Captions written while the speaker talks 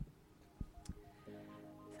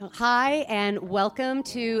Hi, and welcome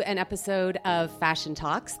to an episode of Fashion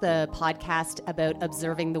Talks, the podcast about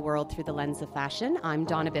observing the world through the lens of fashion. I'm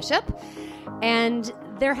Donna Bishop, and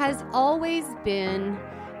there has always been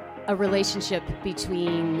a relationship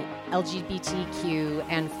between LGBTQ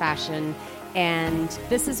and fashion, and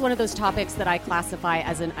this is one of those topics that I classify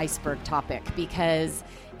as an iceberg topic because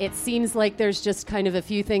it seems like there's just kind of a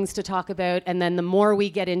few things to talk about, and then the more we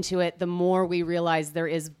get into it, the more we realize there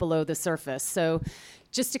is below the surface. So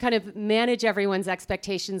just to kind of manage everyone's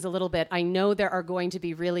expectations a little bit, I know there are going to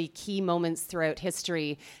be really key moments throughout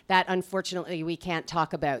history that unfortunately we can't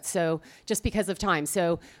talk about. So just because of time.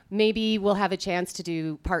 So maybe we'll have a chance to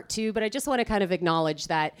do part 2, but I just want to kind of acknowledge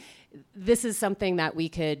that this is something that we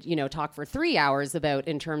could, talk for 3 hours about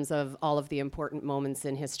in terms of all of the important moments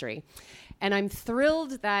in history. And I'm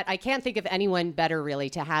thrilled that I can't think of anyone better really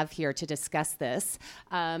to have here to discuss this.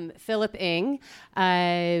 Philip Ng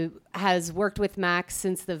has worked with Max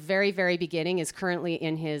since the very, very beginning, is currently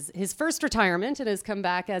in his first retirement and has come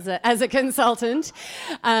back as a consultant,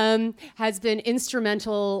 has been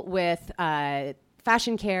instrumental with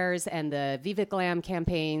Fashion Cares and the Viva Glam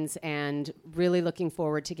campaigns, and really looking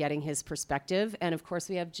forward to getting his perspective. And of course,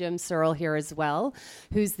 we have Jim Searle here as well,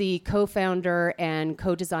 who's the co-founder and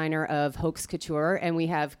co-designer of Hoax Couture. And we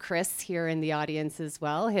have Chris here in the audience as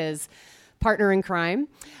well, his partner in crime.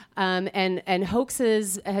 And Hoax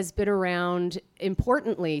has been around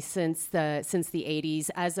importantly since the 80s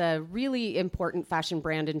as a really important fashion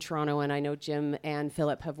brand in Toronto. And I know Jim and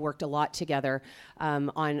Philip have worked a lot together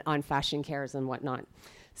on Fashion Cares and whatnot.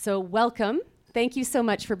 So welcome. Thank you so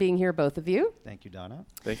much for being here, both of you. Thank you, Donna.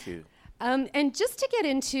 Thank you. And just to get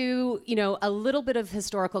into, a little bit of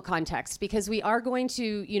historical context, because we are going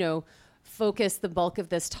to, focus the bulk of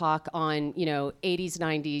this talk on, 80s,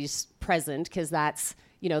 90s, present, because that's,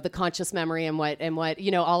 the conscious memory and what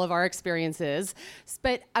all of our experience is.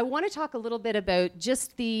 But I want to talk a little bit about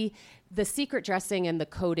just the secret dressing and the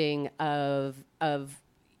coding of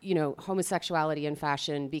homosexuality in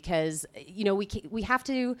fashion, because, we have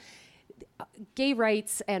to. Gay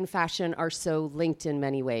rights and fashion are so linked in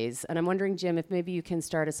many ways. And I'm wondering, Jim, if maybe you can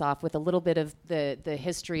start us off with a little bit of the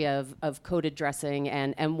history of coded dressing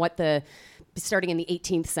and what starting in the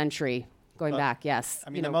 18th century, going back, yes.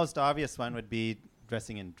 I mean, the most obvious one would be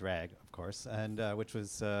dressing in drag, of course, and which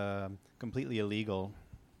was completely illegal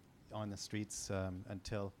on the streets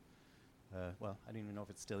until, I don't even know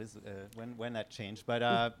if it still is, when that changed.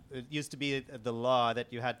 But it used to be the law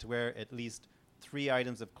that you had to wear at least 3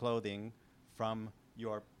 items of clothing from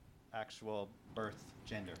your actual birth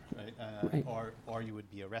gender, right? Or you would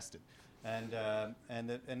be arrested. And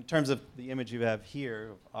in terms of the image you have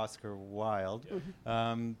here of Oscar Wilde,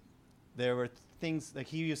 there were things like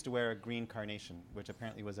he used to wear a green carnation, which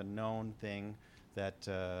apparently was a known thing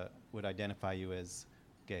that would identify you as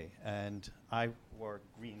gay. And I wore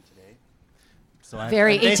green today. So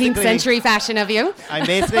very 18th century fashion of you. I'm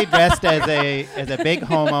basically dressed as a big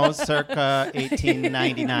homo circa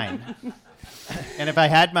 1899. And if I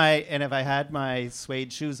had my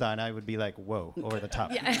suede shoes on, I would be like, whoa, over the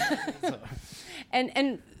top. Yeah.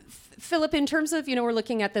 And Philip, in terms of, we're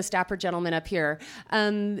looking at this dapper gentleman up here,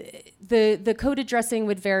 the coded dressing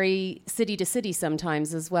would vary city to city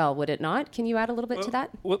sometimes as well, would it not? Can you add a little bit to that?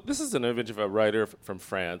 Well, this is an image of a writer from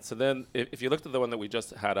France. And then if you looked at the one that we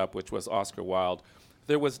just had up, which was Oscar Wilde,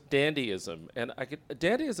 there was dandyism. And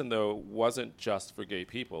dandyism, though, wasn't just for gay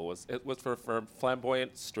people. It was for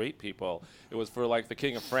flamboyant straight people. It was for, like, the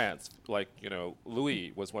King of France. Like,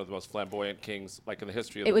 Louis was one of the most flamboyant kings, like, in the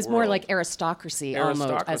history of the world. It was more like aristocracy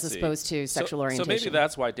almost, as opposed to sexual orientation. So maybe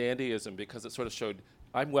that's why dandyism, because it sort of showed,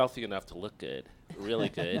 I'm wealthy enough to look good, really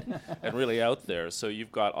good, and really out there. So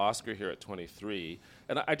you've got Oscar here at 23.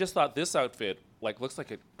 And I just thought this outfit, looks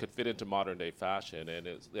like it could fit into modern day fashion. And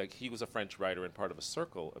it's like he was a French writer and part of a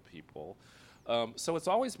circle of people. So it's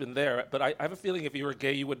always been there. But I have a feeling if you were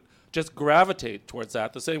gay, you would just gravitate towards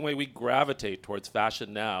that. The same way we gravitate towards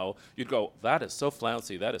fashion now. You'd go, that is so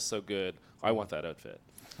flouncy. That is so good. I want that outfit.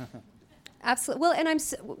 Absolutely. Well, and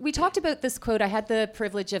we talked about this quote. I had the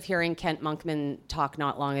privilege of hearing Kent Monkman talk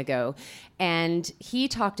not long ago, and he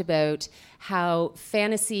talked about how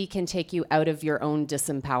fantasy can take you out of your own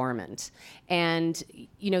disempowerment. And,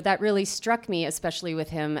 that really struck me, especially with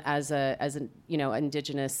him as an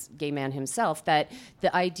Indigenous gay man himself, that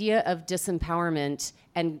the idea of disempowerment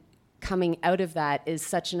and coming out of that is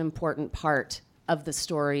such an important part of the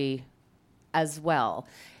story as well.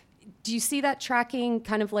 Do you see that tracking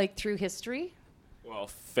kind of like through history? Well,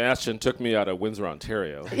 fashion took me out of Windsor,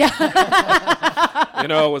 Ontario. Yeah.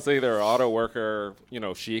 It was either auto worker,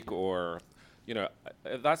 chic, or,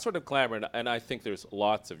 that sort of glamour. And I think there's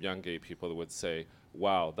lots of young gay people that would say,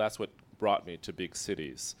 wow, that's what brought me to big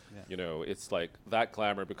cities. Yeah. It's like that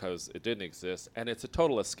glamour because it didn't exist, and it's a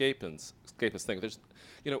total escapist thing. There's,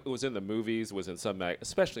 it was in the movies, it was in some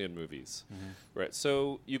especially in movies, right?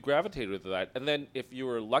 So you gravitated to that, and then if you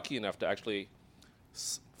were lucky enough to actually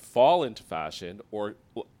fall into fashion, or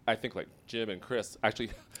I think like Jim and Chris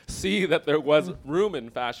actually see that there was room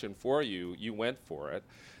in fashion for you, you went for it.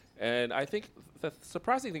 And I think the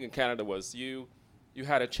surprising thing in Canada was you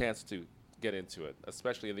had a chance to get into it,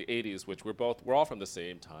 especially in the 80s, which we're all from the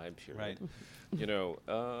same time period.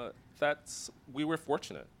 Right. We were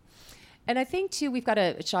fortunate. And I think, too, we've got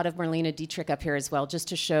a shot of Marlene Dietrich up here as well, just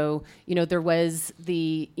to show, there was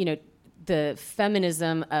the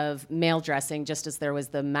feminism of male dressing, just as there was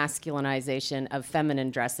the masculinization of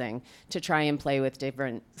feminine dressing, to try and play with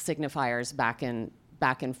different signifiers back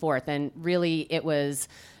and forth. And really, it was,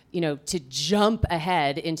 to jump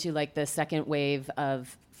ahead into like the second wave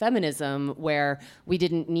of feminism, where we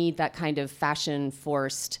didn't need that kind of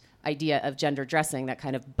fashion-forced idea of gender dressing that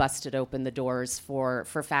kind of busted open the doors for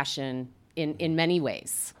fashion in many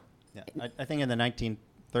ways. Yeah, I think in the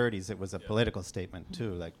 1930s it was a political statement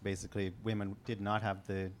too. Like basically, women did not have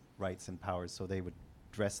the rights and powers, so they would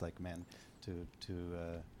dress like men to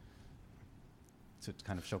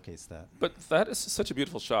kind of showcase that. But that is such a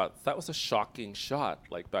beautiful shot. That was a shocking shot,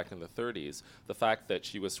 like back in the 30s. The fact that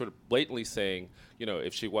she was sort of blatantly saying,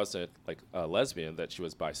 if she wasn't like a lesbian, that she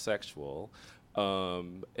was bisexual.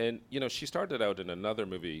 And, she started out in another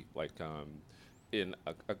movie, like in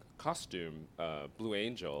a costume, Blue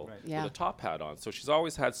Angel, right. Yeah. with a top hat on. So she's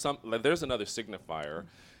always had there's another signifier.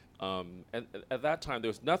 And at that time, there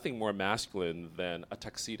was nothing more masculine than a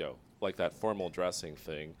tuxedo, like that formal dressing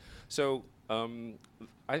thing. So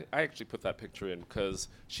I actually put that picture in because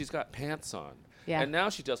she's got pants on. Yeah. And now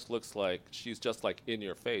she just looks like she's just like in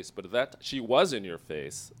your face. But she was in your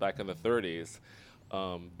face back in the 30s.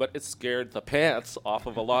 But it scared the pants off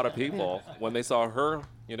of a lot of people when they saw her,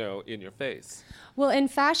 in your face. Well,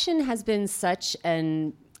 and fashion has been such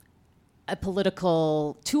a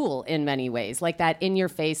political tool in many ways, like that in your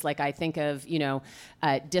face. Like I think of,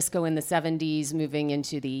 disco in the 70s moving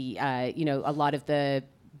into the, a lot of the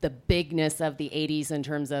bigness of the 80s in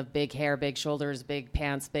terms of big hair, big shoulders, big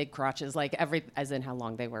pants, big crotches, like as in how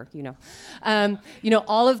long they were,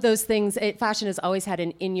 all of those things. Fashion has always had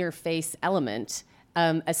an in-your-face element,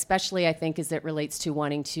 especially I think as it relates to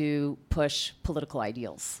wanting to push political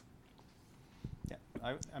ideals. Yeah,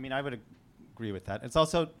 I would agree with that.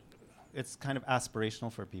 It's kind of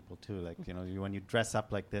aspirational for people too. Like, when you dress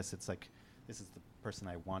up like this, it's like, this is the person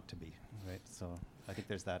I want to be, right? So I think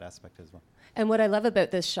there's that aspect as well. And what I love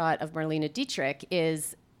about this shot of Marlene Dietrich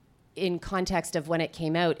is, in context of when it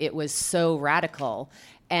came out, it was so radical.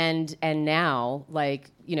 And now,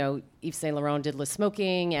 like, Yves Saint Laurent did Le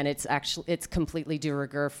Smoking, and it's completely de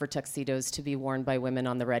rigueur for tuxedos to be worn by women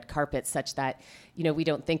on the red carpet, such that, we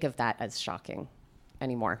don't think of that as shocking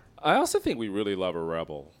anymore. I also think we really love a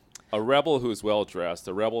rebel who's well-dressed,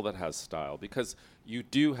 a rebel that has style, because you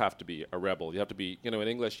do have to be a rebel. You have to be, in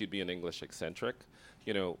English, you'd be an English eccentric,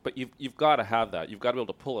 but you've got to have that. You've got to be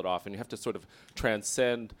able to pull it off, and you have to sort of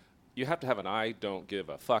transcend. You have to have an I don't give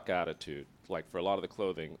a fuck attitude, like for a lot of the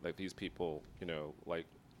clothing like these people, like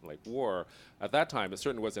wore. At that time, it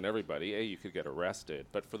certainly wasn't everybody. You could get arrested.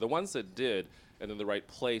 But for the ones that did, and in the right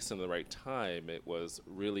place and the right time, it was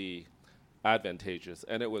really advantageous,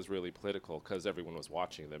 and it was really political because everyone was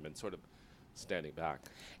watching them and sort of standing back.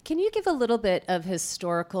 Can you give a little bit of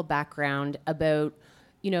historical background about,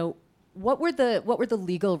 what were the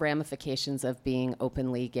legal ramifications of being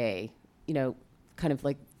openly gay? Kind of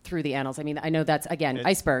like through the annals. I mean, I know that's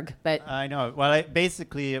iceberg, but I know. Well,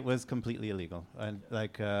 basically, it was completely illegal, and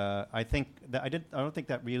like I don't think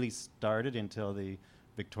that really started until the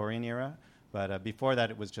Victorian era, but before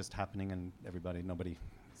that, it was just happening, and nobody.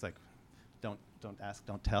 It's like, don't ask,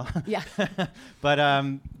 don't tell. Yeah. But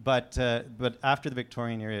after the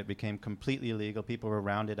Victorian era, it became completely illegal. People were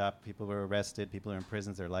rounded up. People were arrested. People were in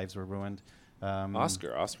prisons. Their lives were ruined.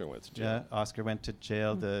 Oscar went to jail. Yeah, Oscar went to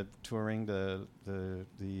jail. The Turing,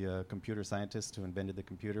 the computer scientist who invented the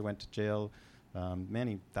computer, went to jail.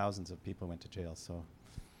 Many thousands of people went to jail. So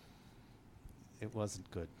it wasn't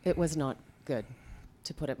good. It was not good,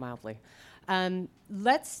 to put it mildly.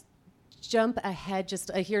 Let's jump ahead.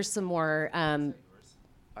 Here's some more.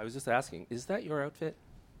 I was just asking, is that your outfit?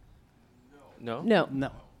 No. No.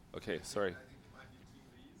 No. Okay, sorry.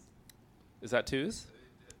 Is that twos?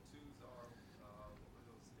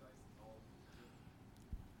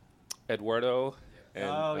 Eduardo. And,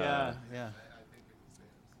 yeah.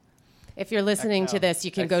 If you're listening to XL. this,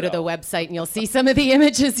 you can go to the XL. website and you'll see some of the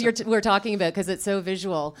images we're talking about because it's so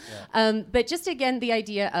visual. Yeah. But just again, the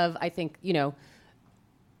idea of, I think,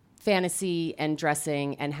 fantasy and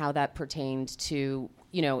dressing and how that pertained to,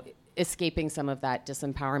 escaping some of that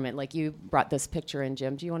disempowerment. Like you brought this picture in,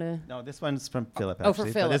 Jim. Do you want to? No, this one's from Philip, Oh, actually.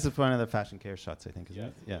 for Philip. But this is one of the Fashion Care shots, I think, isn't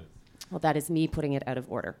it? Yeah. Well, that is me putting it out of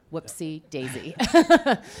order. Whoopsie daisy.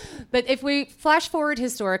 But if we flash forward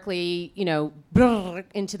historically,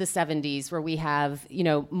 into the 70s where we have,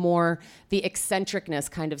 more the eccentricness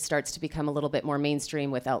kind of starts to become a little bit more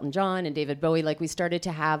mainstream with Elton John and David Bowie. Like we started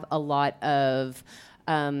to have a lot of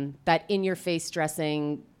that in-your-face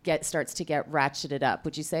dressing starts to get ratcheted up.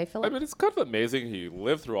 Would you say, Philip? I mean, it's kind of amazing he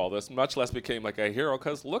lived through all this, much less became like a hero,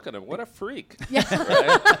 because look at him, what a freak. Yeah.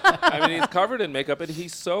 Right? I mean, he's covered in makeup, and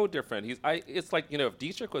he's so different. It's like, if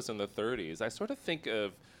Dietrich was in the 30s, I sort of think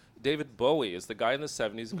of David Bowie as the guy in the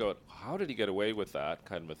 70s going, how did he get away with that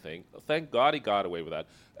kind of a thing? Thank God he got away with that.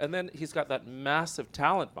 And then he's got that massive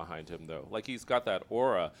talent behind him, though. Like, he's got that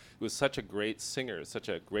aura. He was such a great singer, such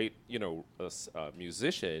a great,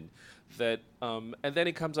 musician, that, and then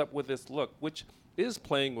he comes up with this look, which is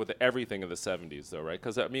playing with everything in the 70s, though, right?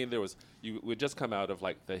 Because, I mean, we just come out of,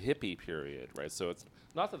 like, the hippie period, right? So it's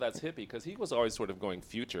not that that's hippie, because he was always sort of going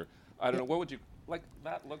future. I don't know, what would you, like,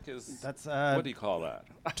 that look is, That's what do you call that?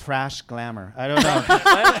 trash glamour. I don't know.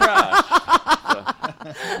 Glam trash.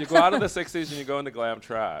 You go out of the 60s and you go into glam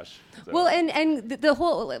trash. So. Well, and the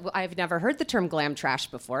whole, I've never heard the term glam trash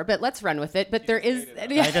before, but let's run with it. But there is I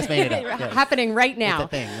just made it up. Yes. happening right now. It's a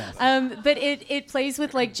thing, yes. But it plays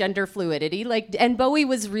with like gender fluidity. And Bowie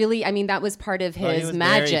was really, I mean, that was part of Well, he his was very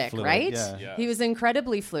magic, fluid, right? yeah. Yeah. He was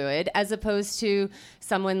incredibly fluid, as opposed to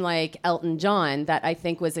someone like Elton John that I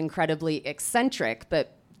think was incredibly eccentric,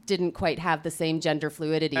 but didn't quite have the same gender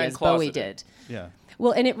fluidity And as Bowie closeted. did. Yeah.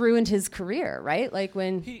 Well, and it ruined his career, right? Like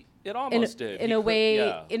when It almost did. in He a could- way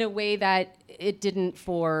yeah. in a way that it didn't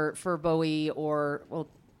for Bowie, or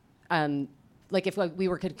like if we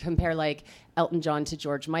were could compare like Elton John to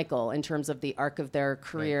George Michael in terms of the arc of their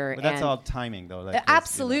career. Right. But that's and all timing, though. Like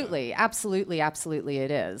absolutely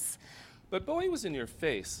it is. But Bowie was in your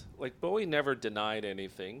face. Like, Bowie never denied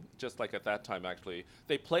anything, just like at that time, actually.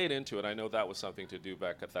 They played into it. I know that was something to do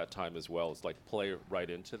back at that time as well, is like play right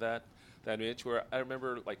into that image where I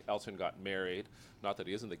remember, like, Elton got married. Not that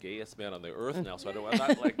he isn't the gayest man on the earth now, so I'm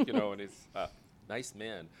not like, and he's a nice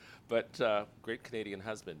man, but great Canadian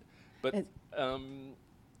husband. But,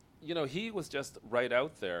 he was just right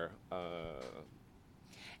out there.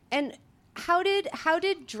 And how did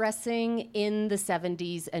dressing in the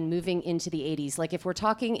 70s and moving into the 80s, like if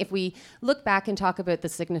we look back and talk about the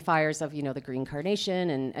signifiers of, the green carnation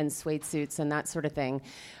and suede suits and that sort of thing,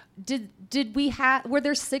 were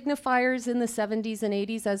there signifiers in the 70s and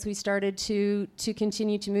 80s as we started to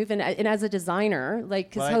continue to move? And as a designer,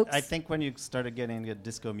 like, because I think when you started getting into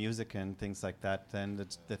disco music and things like that, then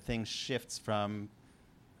the thing shifts from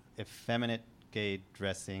effeminate gay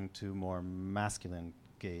dressing to more masculine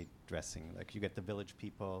gay dressing. Like, you get the village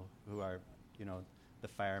people who are, the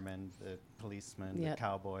firemen, the policemen, the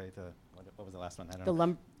cowboy, what was the last one? I don't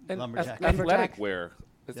know. the lumberjack. Athletic wear.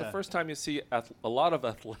 It's Yeah. the first time you see a lot of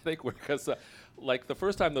athletic wear, because like the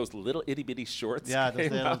first time those little itty bitty shorts Yeah, those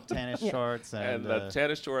came little out. tennis shorts and the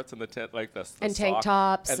tennis shorts and the And tank sock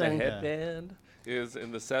tops and the and- headband is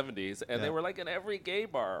in the 70s, and they Yeah. were like in every gay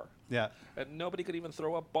bar. Yeah. And nobody could even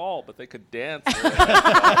throw a ball, but they could dance. Their heads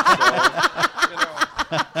off.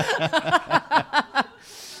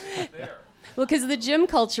 So, there. Well, because the gym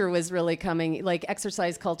culture was really coming, like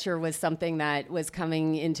exercise culture was something that was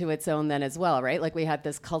coming into its own then as well, right? Like we had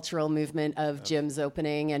this cultural movement of gyms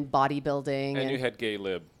opening and bodybuilding. And you had gay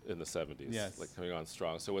lib in the 70s, Yes. like coming on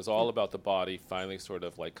strong. So it was all about the body finally sort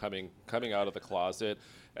of like coming out of the closet.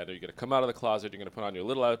 And you're going to come out of the closet, you're going to put on your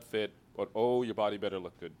little outfit, but your body better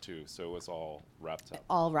look good too. So it was all wrapped up.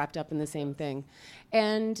 All wrapped up in the same thing.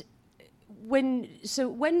 And when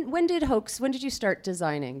did you start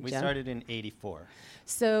designing, We Jen? started in 84.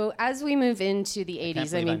 So as we move into the 80s,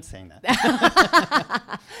 Can't believe I'm saying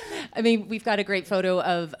that. I mean, we've got a great photo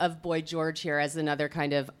of Boy George here as another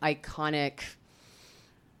kind of iconic.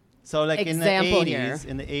 So, like Example here.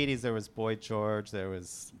 in the 80s, there was Boy George, there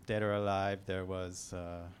was Dead or Alive, there was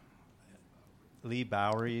Lee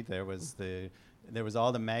Bowery, there was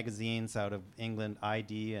all the magazines out of England,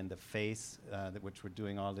 ID and The Face, which were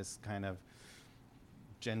doing all this kind of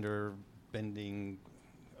gender bending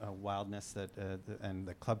wildness and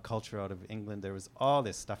the club culture out of England. There was all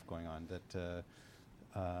this stuff going on that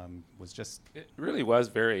was just It really was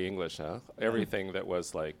very English, huh? Everything that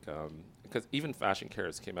was like, because even Fashion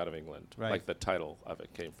Cares came out of England. Right. Like the title of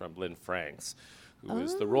it came from Lynn Franks, who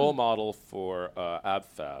is the role model for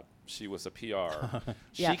AbFab. She was a PR.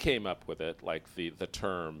 Yeah. She came up with it, like the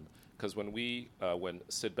term, because when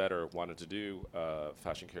Sid Better wanted to do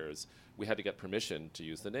Fashion Cares, we had to get permission to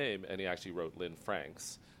use the name, and he actually wrote Lynn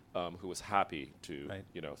Franks, who was happy to,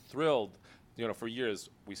 thrilled. For years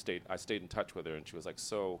I stayed in touch with her, and she was like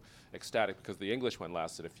so ecstatic because the English one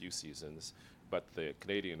lasted a few seasons, but the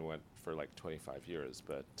Canadian went for like 25 years.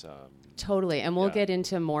 But totally, and we'll get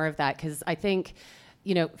into more of that because I think,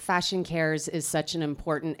 Fashion Cares is such an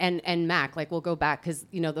important, and MAC, like we'll go back because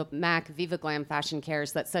the MAC Viva Glam Fashion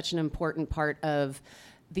Cares, that's such an important part of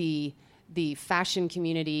the fashion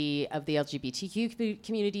community, of the LGBTQ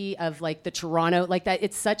community, of like the Toronto, like that.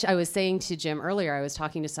 It's such, I was saying to Jim earlier, I was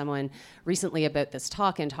talking to someone recently about this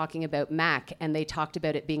talk and talking about MAC, and they talked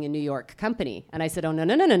about it being a New York company. And I said, oh, no.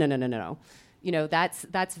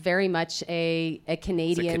 That's very much a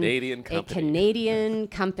Canadian company. A Canadian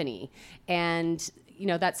company. And,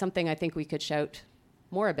 that's something I think we could shout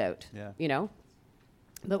more about,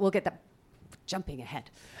 but we'll get that jumping ahead.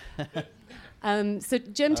 So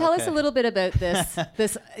Jim, tell us a little bit about this.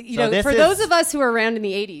 This for those of us who were around in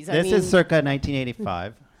the 80s. This is circa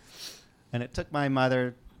 1985, and it took my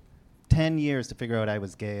mother 10 years to figure out I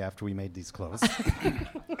was gay after we made these clothes.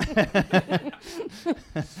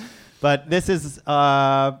 But this is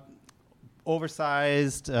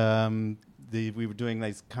oversized. We were doing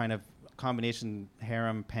these kind of combination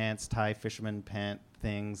harem pants, tie fisherman pant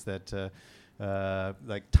things that.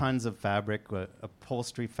 Like tons of fabric,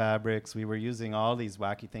 upholstery fabrics. We were using all these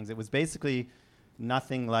wacky things. It was basically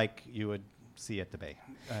nothing like you would see at the Bay.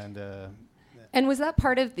 And was that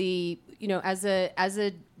part of the, as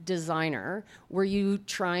a designer, were you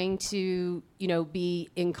trying to, be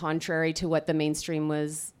in contrary to what the mainstream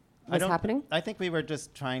was happening? I think we were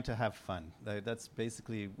just trying to have fun. That's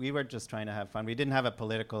basically, we were just trying to have fun. We didn't have a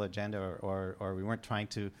political agenda or we weren't trying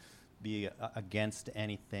to be against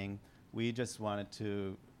anything. We just wanted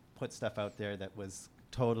to put stuff out there that was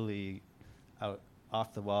totally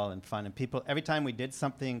off the wall and fun. And people, every time we did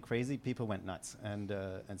something crazy, people went nuts. And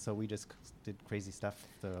so we just did crazy stuff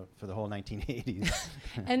for the whole 1980s.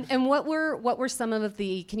 And what were some of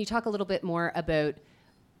the? Can you talk a little bit more about,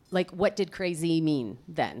 like, what did crazy mean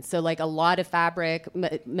then? So like a lot of fabric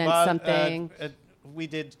meant something. We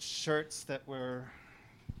did shirts that were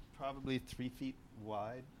probably 3 feet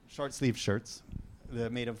wide, short sleeve shirts. They're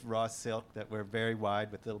made of raw silk that were very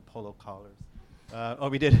wide with little polo collars.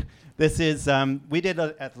 We did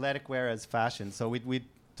athletic wear as fashion. So we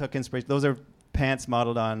took inspiration. Those are pants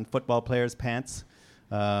modeled on football players' pants.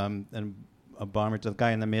 And a bomber, the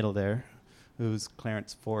guy in the middle there, who's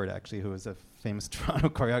Clarence Ford, actually, who is a famous Toronto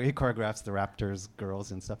choreographer. He choreographs the Raptors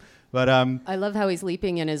girls and stuff. But I love how he's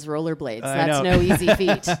leaping in his rollerblades. That's no easy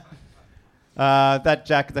feat. That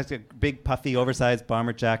jacket, that's a big, puffy, oversized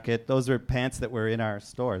bomber jacket. Those were pants that were in our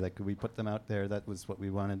store. Like, we put them out there. That was what we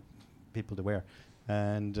wanted people to wear.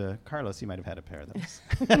 And Carlos, you might have had a pair of those.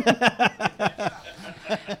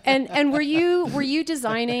 And were you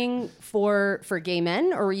designing for gay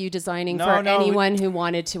men, or were you designing for anyone who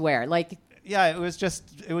wanted to wear? Like, yeah, it was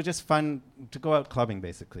just fun to go out clubbing.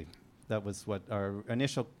 Basically, that was what our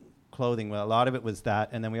initial clothing. Well, a lot of it was that,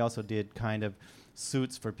 and then we also did kind of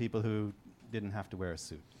suits for people who didn't have to wear a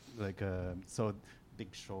suit, like so big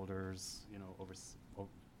shoulders,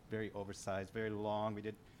 very oversized, very long. We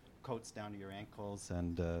did coats down to your ankles,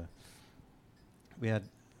 and we had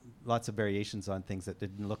lots of variations on things that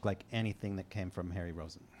didn't look like anything that came from Harry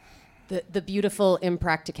Rosen. The beautiful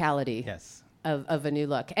impracticality Yes. of a new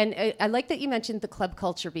look. And I like that you mentioned the club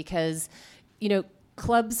culture, because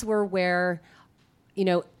clubs were where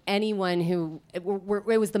anyone who it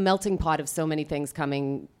was the melting pot of so many things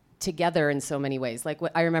coming together in so many ways. Like,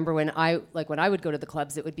 I remember when I would go to the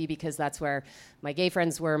clubs, it would be because that's where my gay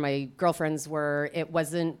friends were, my girlfriends were. It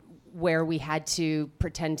wasn't where we had to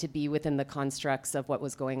pretend to be within the constructs of what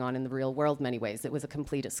was going on in the real world. Many ways, it was a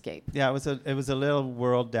complete escape. Yeah, it was a little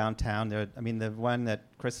world downtown there. I mean, the one that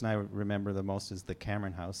Chris and I remember the most is the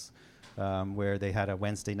Cameron House, where they had a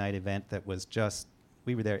Wednesday night event that was just,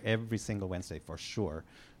 we were there every single Wednesday for sure,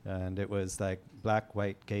 and it was like black,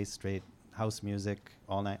 white, gay, straight house music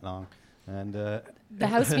all night long. And the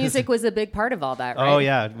house music was a big part of all that, right? Oh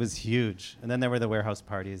yeah, it was huge. And then there were the warehouse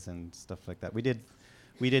parties and stuff like that. We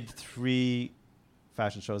did 3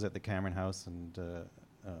 fashion shows at the Cameron House and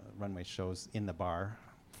runway shows in the bar,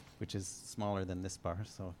 which is smaller than this bar,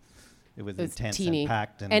 so it was intense teeny. And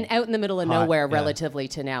packed and out in the middle of hot, nowhere, yeah. relatively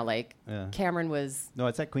to now. Like, Cameron was... No,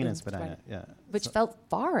 it's at Queen and Spadina, yeah. Which felt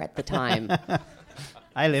far at the time.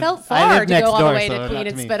 I live Felt I far live to next go all door, the way so to not Queen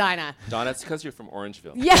and me. Spadina. Don, it's because you're from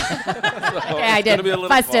Orangeville. Yeah. So Okay, I it's gonna did. be a little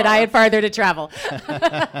Busted. far. I had farther to travel.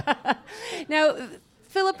 Now,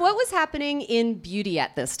 Philip, what was happening in beauty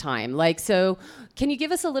at this time? Like, so can you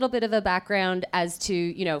give us a little bit of a background as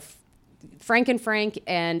to, Frank and Frank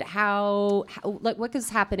and how like, what was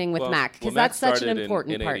happening with MAC? Because MAC that's such an started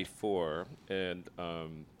important in part. 84, and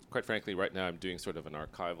quite frankly, right now I'm doing sort of an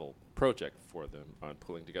archival project for them on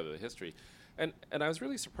pulling together the history. And I was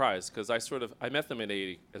really surprised because I met them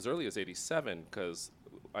as early as 87 because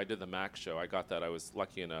I did the MAC show. I got that. I was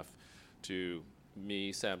lucky enough to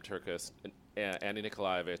me, Sam Turkus, and Andy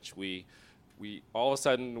Nikolaevich. We all of a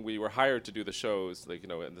sudden we were hired to do the shows, like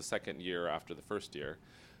in the second year after the first year,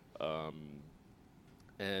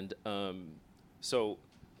 so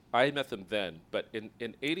I met them then. But in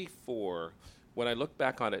 84, when I look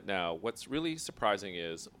back on it now, what's really surprising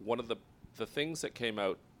is one of the things that came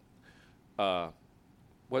out.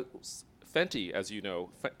 Fenty, as you know,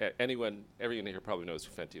 everyone here probably knows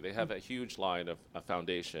Fenty. They have a huge line of a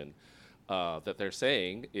foundation that they're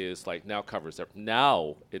saying is like now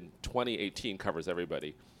in 2018 covers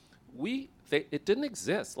everybody. It didn't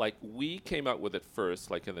exist. Like we came out with it first,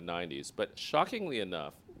 like in the 90s. But shockingly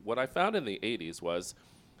enough, what I found in the 80s was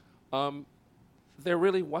there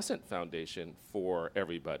really wasn't foundation for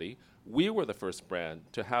everybody. We were the first brand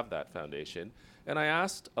to have that foundation. And I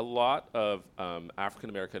asked a lot of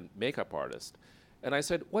African-American makeup artists, and I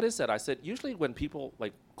said, what is that? I said, usually when people,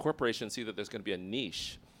 like corporations, see that there's going to be a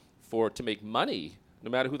niche to make money, no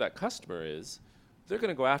matter who that customer is, they're going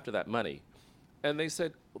to go after that money. And they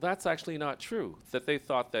said, well, that's actually not true, that they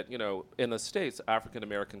thought that, in the States,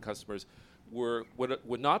 African-American customers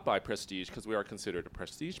would not buy Prestige because we are considered a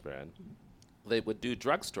prestige brand. They would do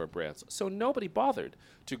drugstore brands. So nobody bothered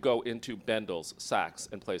to go into Bendel's, Saks,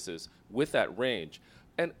 and places with that range.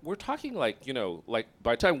 And we're talking like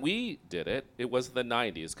by the time we did it, it was the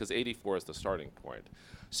 90s, because 84 is the starting point.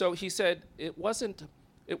 So he said it wasn't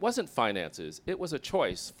finances. It was a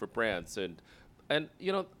choice for brands. And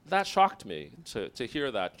that shocked me to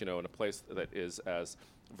hear that, in a place that is as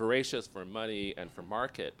voracious for money and for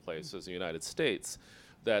marketplace as the United States,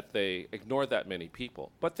 that they ignored that many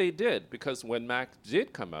people. But they did, because when MAC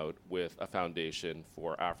did come out with a foundation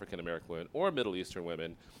for African American women or Middle Eastern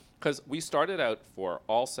women, because we started out for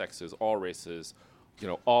all sexes, all races,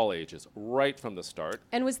 all ages, right from the start.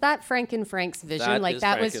 And was that Frank and Frank's vision? That like is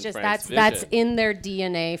that Frank was and just Frank's that's vision. in their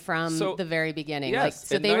DNA from the very beginning. Yes,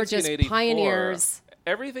 So in they were just 1984, pioneers.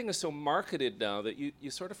 Everything is so marketed now that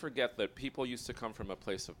you sort of forget that people used to come from a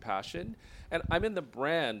place of passion. And I'm in the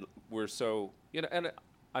brand, we're so, and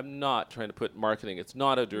I'm not trying to put marketing, it's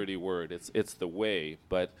not a dirty word, it's the way.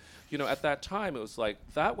 But, at that time, it was like,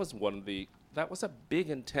 that was a big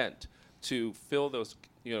intent to fill those,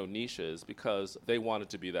 niches, because they wanted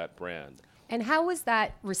to be that brand. And how was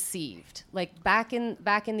that received? Like back in the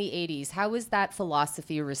 80s, how was that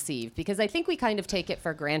philosophy received? Because I think we kind of take it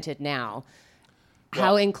for granted now. Well,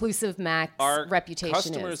 how inclusive MAC's our reputation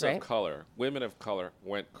customers is, right? of color, women of color,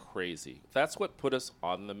 went crazy. That's what put us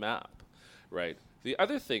on the map, right? The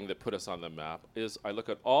other thing that put us on the map is I look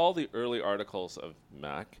at all the early articles of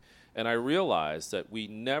MAC, and I realize that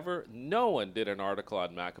no one did an article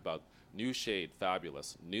on MAC about new shade,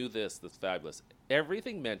 fabulous, new this, fabulous.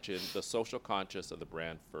 Everything mentioned the social conscious of the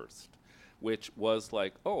brand first, which was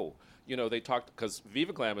like, they talked, because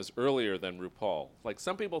Viva Glam is earlier than RuPaul. Like,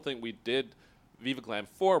 some people think we did Viva Glam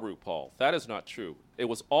for RuPaul. That is not true. It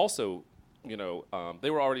was also, they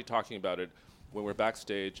were already talking about it when we were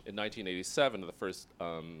backstage in 1987, the first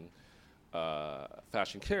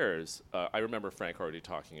Fashion Cares. I remember Frank already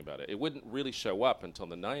talking about it. It wouldn't really show up until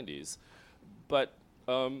the 90s. But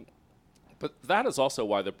that is also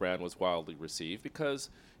why the brand was wildly received, because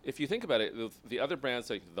if you think about it, the other brands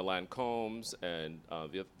like the Lancomes and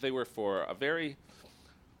they were for a very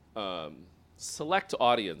select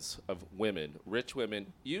audience of women, rich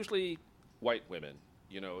women, usually white women.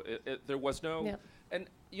 There was no... Yep. And,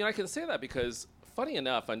 I can say that because, funny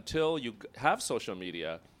enough, until you have social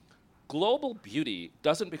media, global beauty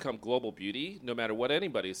doesn't become global beauty, no matter what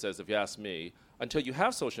anybody says, if you ask me, until you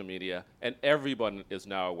have social media, and everyone is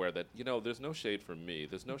now aware that, there's no shade for me.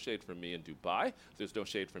 There's no shade for me in Dubai. There's no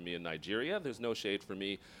shade for me in Nigeria. There's no shade for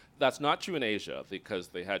me. That's not true in Asia, because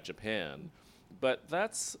they had Japan. But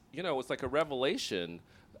that's, it's like a revelation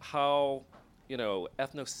how,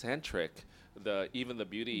 ethnocentric even the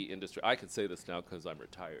beauty industry. I can say this now because I'm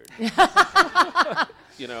retired.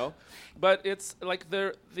 But it's like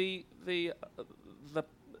the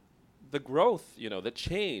growth, the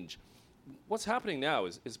change. What's happening now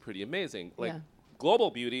is pretty amazing. Like,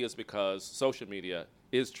 global beauty is because social media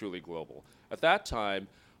is truly global. At that time,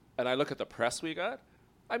 and I look at the press we got,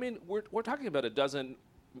 I mean, we're talking about a dozen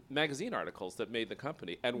magazine articles that made the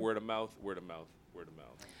company, and word of mouth, word of mouth, word of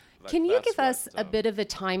mouth. Can you give us a bit of a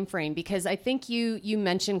time frame? Because I think you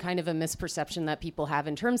mentioned kind of a misperception that people have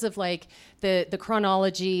in terms of like the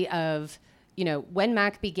chronology of, you know, when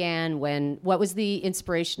Mac began, what was the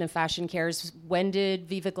inspiration of Fashion Cares? When did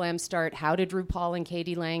Viva Glam start? How did RuPaul and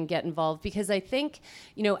Katie Lang get involved? Because I think,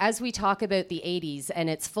 you know, as we talk about the 80s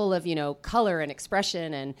and it's full of, you know, color and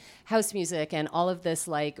expression and house music and all of this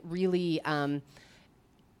like really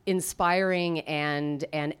inspiring and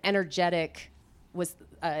energetic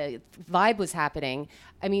vibe was happening.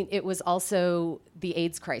 I mean, it was also the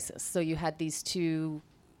AIDS crisis. So you had these two,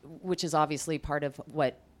 which is obviously part of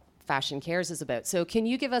what Fashion Cares is about. So can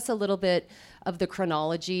you give us a little bit of the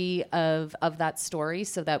chronology of that story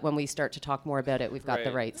so that when we start to talk more about it, we've got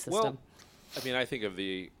the right system? Well, I mean, I think of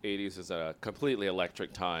the 80s as a completely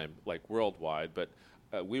electric time, like worldwide, but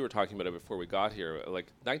we were talking about it before we got here.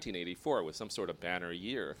 Like 1984 was some sort of banner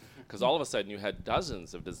year because all of a sudden you had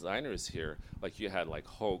dozens of designers here. Like you had like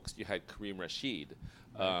Hoax, you had Kareem Rashid,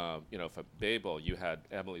 you know, for Babel, you had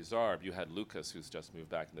Emily Zarb, you had Lucas, who's just moved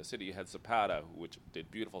back in the city, you had Zapata, which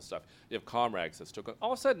did beautiful stuff. You have Comrags that took on.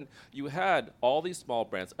 All of a sudden, you had all these small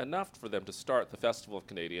brands, enough for them to start the Festival of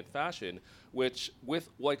Canadian Fashion, which with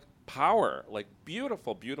like power, like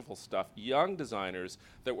beautiful, beautiful stuff, young designers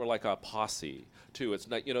that were like a posse too. It's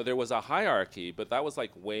not, you know, there was a hierarchy, but that was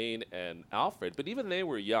like Wayne and Alfred, but even they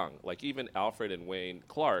were young. Like even Alfred and Wayne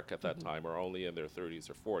Clark at that time are only in their 30s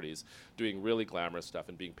or 40s doing really glamorous stuff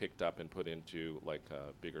and being picked up and put into like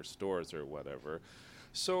bigger stores or whatever.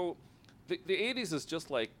 So the 80s is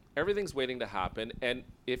just like everything's waiting to happen, and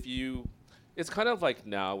it's kind of like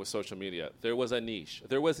now with social media. There was a niche.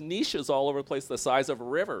 There was niches all over the place the size of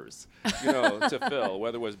rivers, you know, to fill.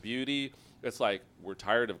 Whether it was beauty, it's like, we're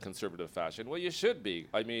tired of conservative fashion. Well, you should be.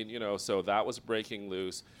 I mean, you know, so that was breaking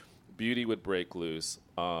loose. Beauty would break loose.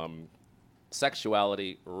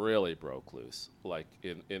 Sexuality really broke loose, like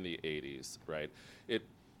in the 80s, right?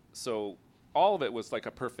 So all of it was like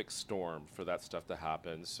a perfect storm for that stuff to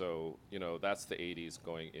happen. So, you know, that's the 80s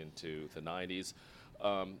going into the 90s.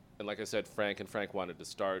 And like I said, Frank wanted to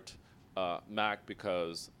start MAC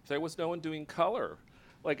because there was no one doing color.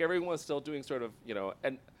 Like everyone was still doing sort of, you know,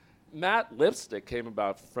 and matte lipstick came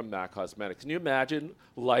about from MAC Cosmetics. Can you imagine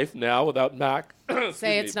life now without MAC?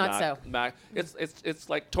 Say it's not so. MAC, it's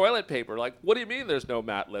like toilet paper. Like, what do you mean there's no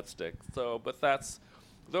matte lipstick? So, but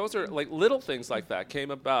those are like little things like that came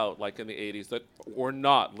about like in the 80s that were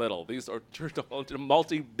not little. These are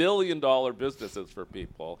multi-billion-dollar businesses for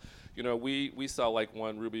people. You know, we sell like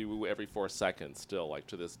one Ruby Woo every 4 seconds still, like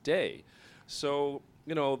to this day. So,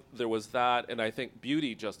 you know, there was that, and I think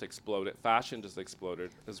beauty just exploded. Fashion just exploded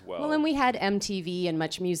as well. Well, and we had MTV and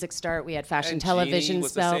Much Music start. We had fashion and television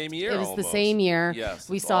was spelled. The same year it was almost. the same year. Yes,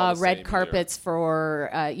 we it's saw all the red same carpets year. for,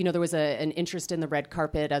 you know, there was an interest in the red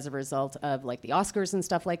carpet as a result of like the Oscars and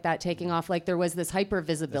stuff like that taking off. Like there was this hyper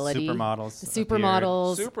visibility. The supermodels.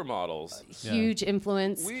 Huge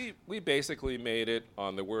influence. We basically made it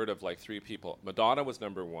on the word of like 3 people. Madonna was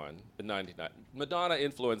number 1 in 99. Madonna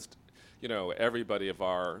influenced, you know, everybody of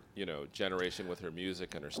our, you know, generation with her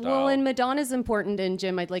music and her style. Well, and Madonna's important, and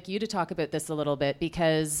Jim, I'd like you to talk about this a little bit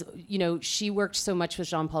because, you know, she worked so much with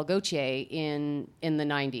Jean-Paul Gaultier in the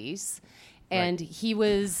 90s. And he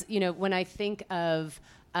was, you know, when I think of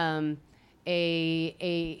a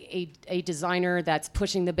designer that's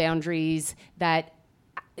pushing the boundaries, that,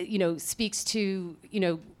 you know, speaks to, you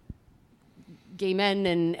know, gay men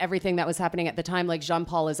and everything that was happening at the time, like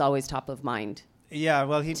Jean-Paul is always top of mind. Yeah,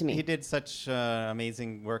 well, he did such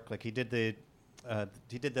amazing work. Like he did the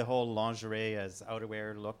whole lingerie as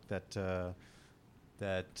outerwear look that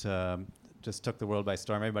just took the world by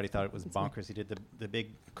storm. Everybody thought it was bonkers. He did the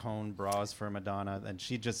big cone bras for Madonna, and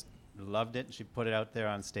she just loved it. She put it out there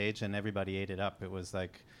on stage, and everybody ate it up. It was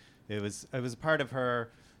like, it was part of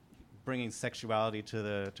her bringing sexuality to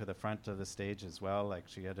the front of the stage as well. Like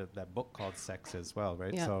she had that book called Sex as well,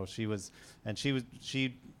 right? Yeah. So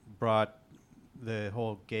she brought the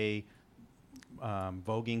whole gay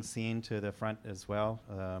voguing scene to the front as well.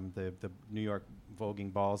 The New York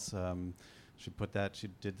voguing balls, she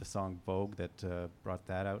did the song Vogue that brought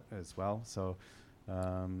that out as well. So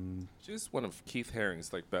she was one of Keith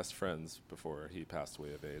Haring's like best friends before he passed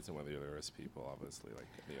away of AIDS, and one of the other people, obviously, like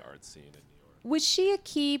in the art scene in New York. Was she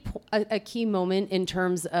a key moment in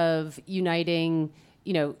terms of uniting,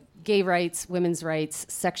 you know, gay rights, women's rights,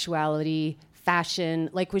 sexuality,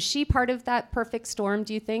 fashion? Like, was she part of that perfect storm,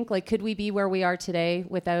 do you think? Like, could we be where we are today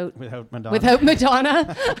without Madonna? Without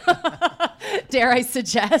Madonna? Dare I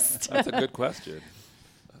suggest? That's a good question.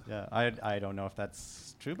 Yeah, I don't know if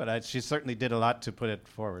that's true, but she certainly did a lot to put it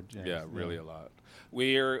forward. Yeah, really a lot.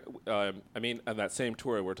 We're, I mean, on that same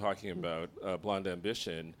tour we're talking about, Blonde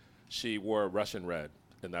Ambition, she wore Russian red,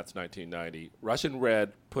 and that's 1990. Russian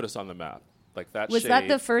red put us on the map. Like that Was shade. that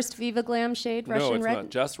the first Viva Glam shade, Russian no, it's red? not.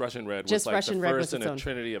 Just Russian red Just was like Russian the red first was in its a own.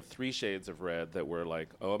 trinity of 3 shades of red that were like,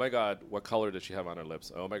 oh my God, what color does she have on her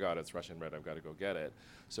lips? Oh my God, it's Russian red. I've got to go get it.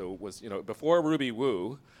 So it was, before Ruby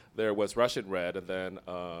Woo, there was Russian red, and then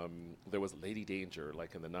there was Lady Danger,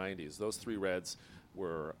 like in the 90s. Those 3 reds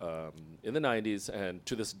were in the 90s, and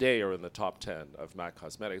to this day are in the top 10 of MAC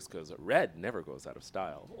Cosmetics, because red never goes out of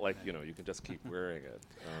style. Like, you can just keep wearing it.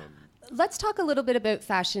 Let's talk a little bit about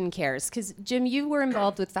Fashion Cares, because Jim, you were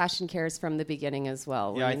involved with Fashion Cares from the beginning as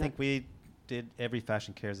well. Yeah, I think we did every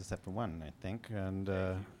Fashion Cares except for one, I think. And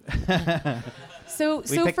so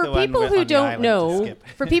picked for the one people on who the don't island to know, skip.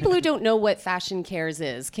 for people who don't know what Fashion Cares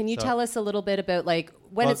is, can you So- tell us a little bit about like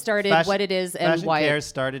when Well, it started, Fashion- what it is, and Fashion why? Cares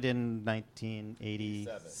started in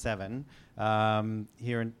 1987.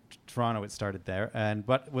 Here in Toronto, it started there. And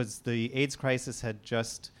what was the AIDS crisis had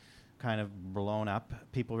just kind of blown up.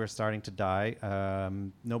 People were starting to die.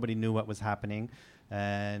 Nobody knew what was happening,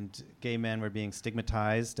 and gay men were being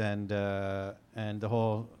stigmatized, and the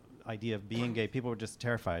whole idea of being gay, people were just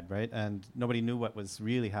terrified, right? And nobody knew what was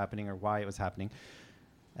really happening or why it was happening.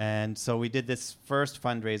 And so we did this first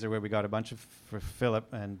fundraiser where we got a bunch of, for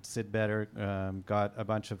Philip and Sid Better, got a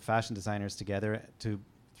bunch of fashion designers together to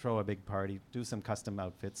throw a big party, do some custom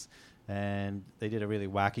outfits. And they did a really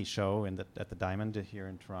wacky show at the Diamond here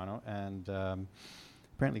in Toronto. And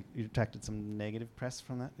apparently you attracted some negative press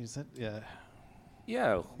from that, you said? Yeah.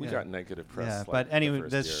 Yeah, we Yeah. got negative press. Yeah, like but the anyway,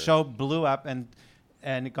 first the year. show blew up, and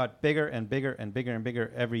it got bigger and bigger and bigger and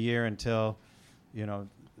bigger every year until,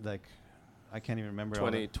 like, I can't even remember.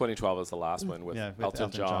 all 2012 was the last one with, Yeah, with Elton,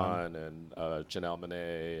 Elton John and Janelle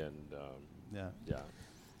Monáe and yeah. yeah.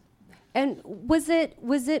 And was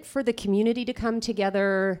it for the community to come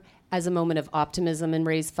together as a moment of optimism and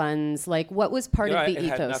raise funds? Like, what was part of the it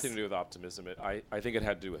ethos? had nothing to do with optimism. I think it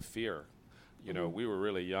had to do with fear. We were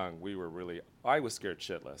really young. I was scared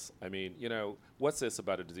shitless. I mean, what's this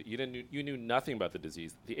about a disease? You knew nothing about the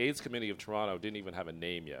disease. The AIDS Committee of Toronto didn't even have a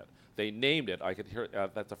name yet. They named it. I could hear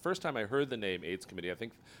that's the first time I heard the name AIDS Committee. I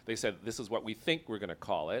think they said, this is what we think we're going to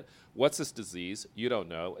call it. What's this disease? You don't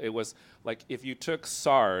know. It was like if you took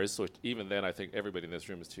SARS, which even then I think everybody in this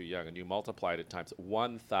room is too young, and you multiplied it times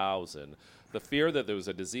 1,000, the fear that there was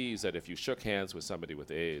a disease that if you shook hands with somebody with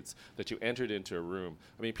AIDS, that you entered into a room.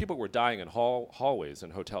 I mean, people were dying in hallways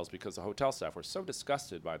and hotels because the hotel staff were so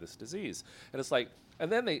disgusted by this disease. And it's like,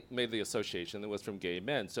 and then they made the association that was from gay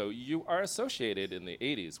men. So you are associated in the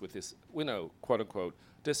 80s with this, quote unquote,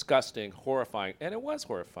 disgusting, horrifying, and it was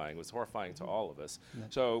horrifying. It was horrifying to all of us. Yeah.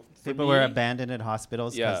 So People were abandoned at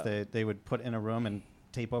hospitals because Yeah. they would put in a room and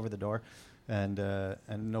tape over the door, and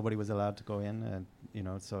nobody was allowed to go in, and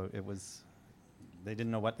so it was. They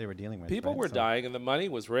didn't know what they were dealing with. People right? were So- dying, and the money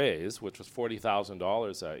was raised, which was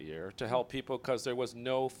 $40,000 that year, to help people because there was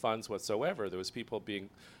no funds whatsoever. There was people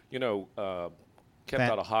being, kept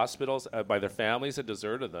out of hospitals by their families had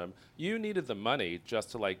deserted them. You needed the money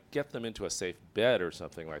just to get them into a safe bed or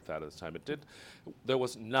something like that at the time. There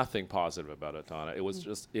was nothing positive about it, Donna. It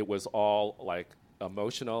was it was all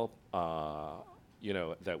emotional.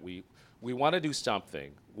 That we want to do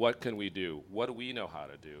something. What can we do? What do we know how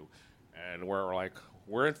to do? And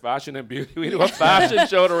we're in fashion and beauty. We do a fashion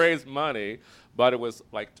show to raise money. But it was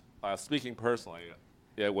speaking personally,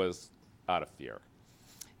 it was out of fear.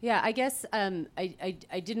 Yeah, I guess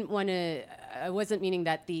I didn't want to. I wasn't meaning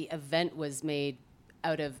that the event was made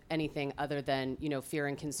out of anything other than fear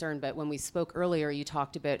and concern. But when we spoke earlier, you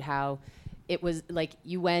talked about how it was like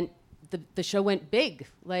you went. The show went big.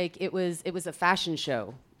 Like it was a fashion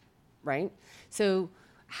show, right? So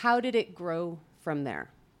how did it grow from there?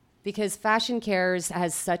 Because Fashion Cares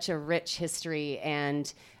has such a rich history,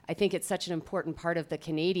 and I think it's such an important part of the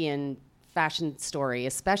Canadian fashion story,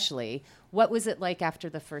 especially. What was it like after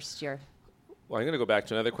the first year? Well, I'm going to go back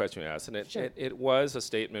to another question you asked, and Sure. it was a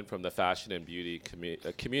statement from the fashion and beauty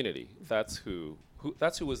community. That's who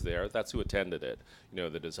was there. That's who attended it.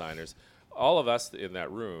 The designers. All of us in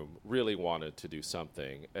that room really wanted to do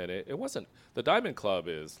something, and it wasn't. The Diamond Club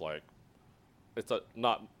is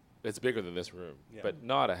it's bigger than this room, but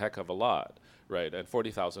not a heck of a lot, right? And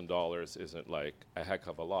 $40,000 isn't a heck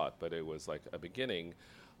of a lot, but it was a beginning.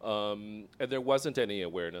 And there wasn't any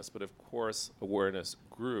awareness, but of course awareness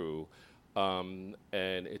grew, and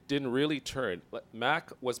it didn't really turn.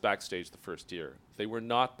 MAC was backstage the first year. They were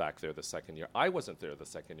not back there the second year. I wasn't there the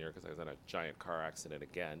second year because I was in a giant car accident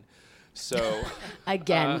again. So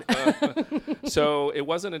Again. so it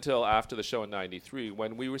wasn't until after the show in 93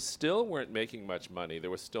 when we weren't making much money. There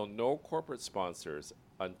was still no corporate sponsors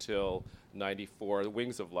until 94,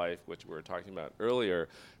 Wings of Life, which we were talking about earlier,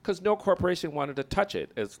 because no corporation wanted to touch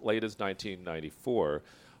it as late as 1994.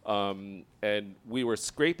 And we were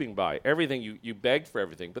scraping by. Everything, you begged for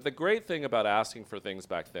everything. But the great thing about asking for things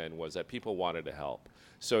back then was that people wanted to help.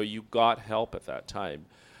 So you got help at that time.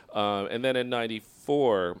 And then in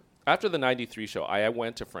 94, after the 93 show, I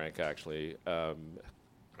went to Frank, actually. I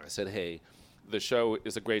said, hey, the show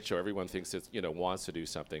is a great show. Everyone thinks it wants to do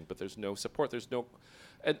something, but there's no support.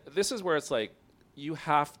 And this is where it's like, you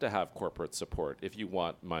have to have corporate support if you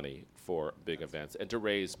want money for big events and to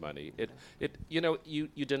raise money.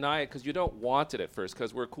 You deny it because you don't want it at first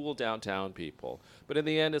because we're cool downtown people. But in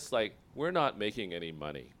the end, it's like, we're not making any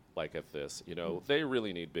money like at this. They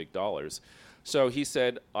really need big dollars. So he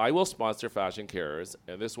said, I will sponsor Fashion Carers,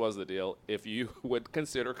 and this was the deal, if you would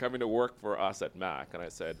consider coming to work for us at MAC. And I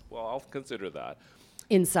said, well, I'll consider that.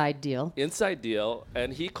 Inside deal.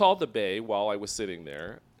 And he called the Bay while I was sitting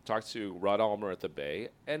there, talked to Rod Almer at the Bay,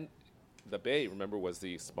 and the Bay, remember, was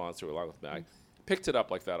the sponsor along with MAC, picked it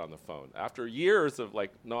up like that on the phone. After years of I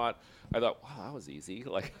thought, wow, that was easy.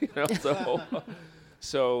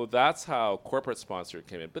 So that's how corporate sponsor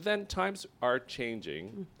came in. But then times are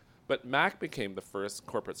changing. But MAC became the first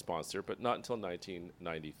corporate sponsor, but not until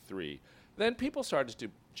 1993. Then people started to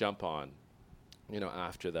jump on,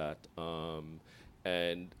 after that.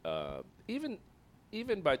 Even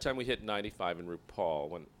by the time we hit 95 in RuPaul,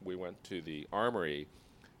 when we went to the Armory,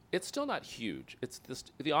 it's still not huge.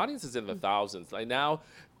 The audience is in the thousands.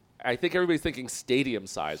 I think everybody's thinking stadium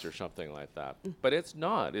size or something like that, but it's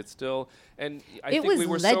not. It's still, and I think we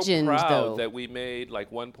were legend, so proud though. that we made like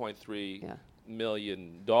 $1.3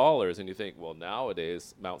 million, and you think, well,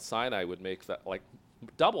 nowadays Mount Sinai would make that like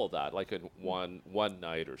double that, like in one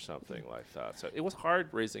night or something like that. So it was hard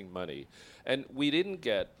raising money, and we didn't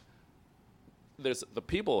get. The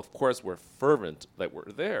people, of course, were fervent that were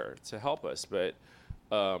there to help us, but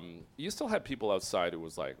you still had people outside who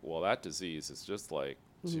was like, well, that disease is just like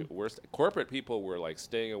worse. Corporate people were like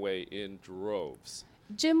staying away in droves.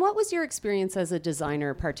 Jim, what was your experience as a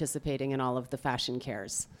designer participating in all of the Fashion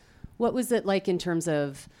Cares? What was it like in terms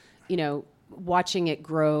of, watching it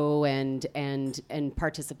grow and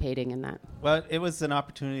participating in that? Well, it was an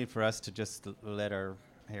opportunity for us to just let our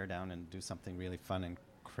hair down and do something really fun and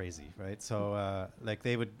crazy, right? So,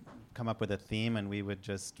 they would come up with a theme and we would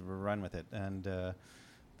just run with it. And the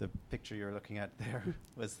picture you're looking at there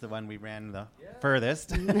was the one we ran the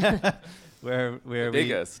furthest, where the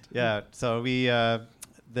biggest. Yeah. So we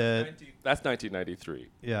that's 1993.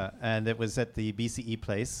 Yeah, and it was at the BCE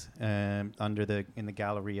Place in the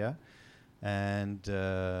Galleria, and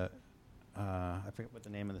I forget what the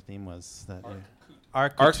name of the theme was.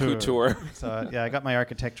 Art Couture. So I got my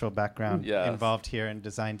architectural background involved here and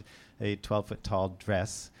designed a 12-foot tall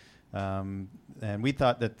dress. And we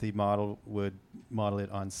thought that the model would model it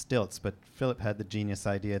on stilts, but Philip had the genius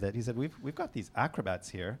idea that he said, we've got these acrobats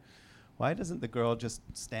here. Why doesn't the girl just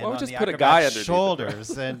stand on the acrobat's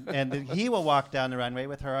shoulders and he will walk down the runway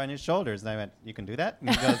with her on his shoulders? And I went, you can do that?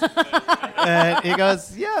 And he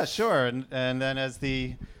goes, yeah, sure. And then as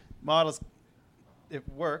the models, it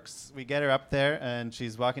works. We get her up there and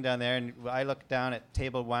she's walking down there, and I look down at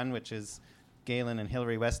table 1, which is Galen and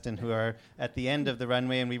Hillary Weston, who are at the end of the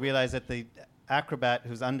runway, and we realize that the acrobat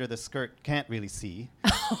who's under the skirt can't really see,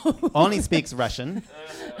 only speaks Russian.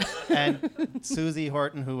 And Susie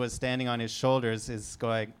Horton, who was standing on his shoulders, is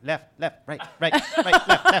going left, right, left,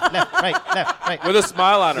 right. With a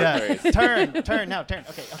smile on her face. Turn, now, turn.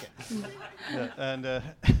 Okay.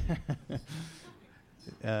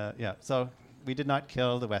 And so we did not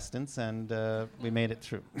kill the Westons, and we made it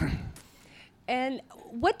through. And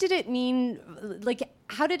what did it mean?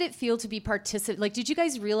 How did it feel to be did you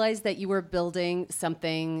guys realize that you were building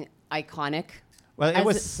something iconic? Well, it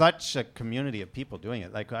was such a community of people doing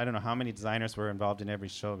it. I don't know how many designers were involved in every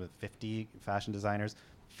show, but 50 fashion designers,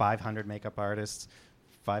 500 makeup artists,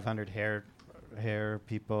 500 hair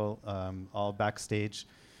people, all backstage,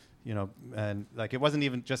 and it wasn't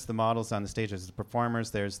even just the models on the stage. There's the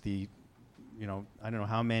performers. There's the, I don't know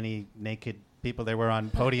how many naked people there were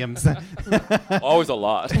on podiums. Always a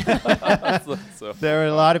lot. So. There were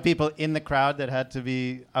a lot of people in the crowd that had to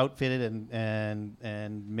be outfitted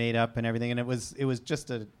and made up and everything, and it was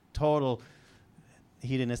just a total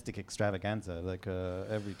hedonistic extravaganza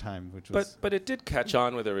every time, which was. But it did catch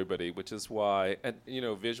on with everybody, which is why, and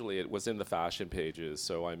visually it was in the fashion pages.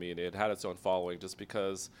 So I mean, it had its own following just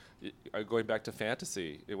because going back to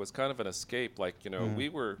fantasy, it was kind of an escape.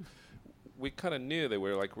 we kind of knew that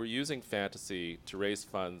we're using fantasy to raise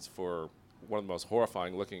funds for one of the most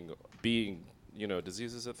horrifying looking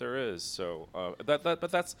diseases that there is. So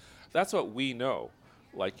but that's what we know,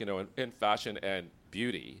 like, in fashion and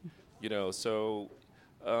beauty, so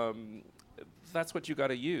that's what you got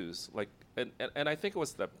to use, like, and I think it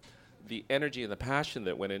was the energy and the passion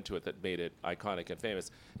that went into it that made it iconic and famous.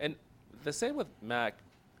 And the same with Mac.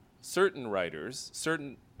 Certain writers,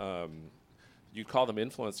 you call them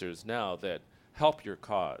influencers now, that help your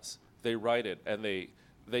cause. They write it, and they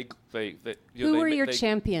Who were your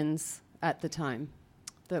champions at the time?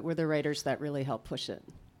 That were the writers that really helped push it?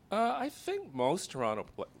 I think most Toronto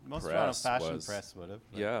Toronto fashion press would have.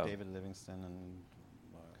 Yeah. David Livingston and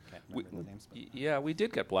I can't remember the names. Yeah, we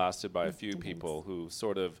did get blasted by a few people who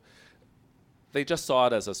sort of, they just saw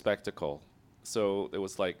it as a spectacle. So it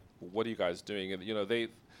was like, what are you guys doing? And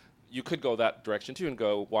you could go that direction too and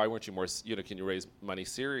go, why weren't you more, can you raise money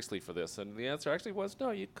seriously for this? And the answer actually was,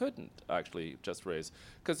 no, you couldn't actually just raise.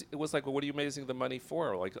 Because it was like, well, what are you raising the money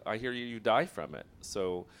for? Like, I hear you die from it.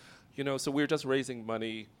 So, so we were just raising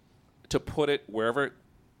money to put it wherever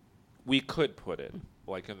we could put it,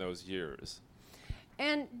 like in those years.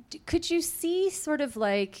 And could you see sort of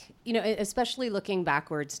like, especially looking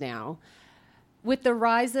backwards now, with the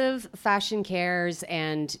rise of fashion cares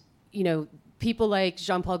and, people like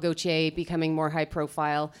Jean-Paul Gaultier becoming more high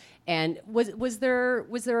profile, and was there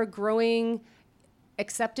a growing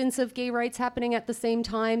acceptance of gay rights happening at the same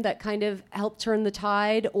time that kind of helped turn the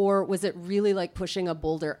tide, or was it really like pushing a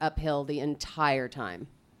boulder uphill the entire time?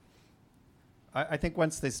 I think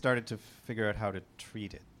once they started to figure out how to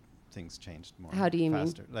treat it, things changed more. How do you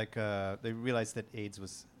faster. Mean? Like they realized that AIDS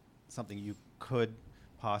was something you could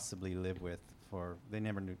possibly live with for.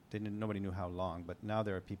 Nobody knew how long, but now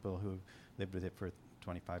there are people who lived with it for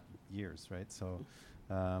 25 years, right? So,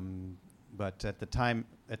 but at the time,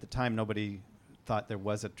 nobody thought there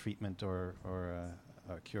was a treatment or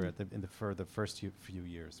a cure for the first few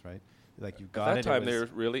years, right? Like you got it. At that time, there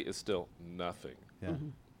really is still nothing. Yeah.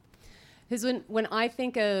 Mm-hmm. Because when I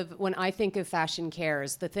think of fashion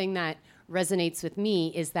cares, the thing that resonates with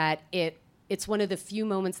me is that it's one of the few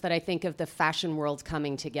moments that I think of the fashion world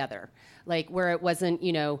coming together, like where it wasn't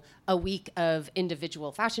a week of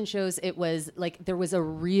individual fashion shows. It was like there was a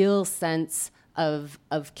real sense of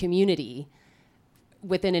community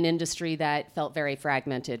within an industry that felt very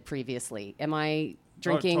fragmented previously. Am I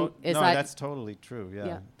drinking? That's totally true.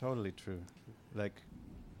 Yeah, totally true. Like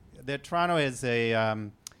Toronto is the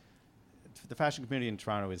fashion community in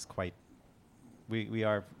Toronto is quite. We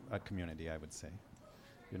are a community, I would say.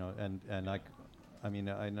 And like, I mean,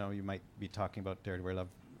 I know you might be talking about Dare to Wear Love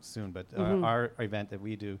soon, but our event that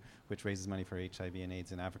we do, which raises money for HIV and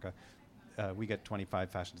AIDS in Africa, we get 25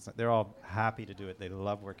 fashion designers. They're all happy to do it. They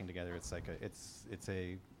love working together. It's like it's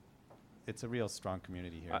a real strong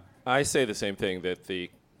community here. I say the same thing, that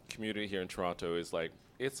the community here in Toronto is like,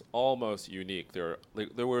 it's almost unique. There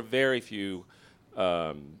were very few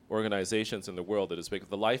organizations in the world that is big.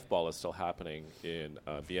 The Life Ball is still happening in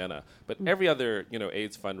Vienna, but every other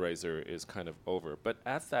AIDS fundraiser is kind of over. But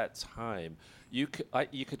at that time, you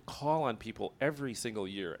could call on people every single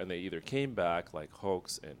year, and they either came back, like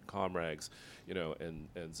Hoax and Comrags,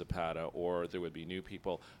 and Zapata, or there would be new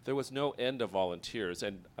people. There was no end of volunteers,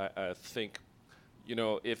 and I think,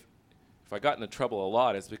 if I got into trouble a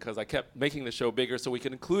lot, it's because I kept making the show bigger so we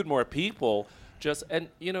could include more people.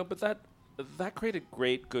 But that created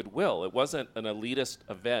great goodwill. It wasn't an elitist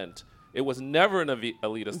event. It was never an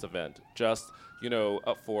elitist event, just,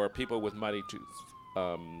 for people with money to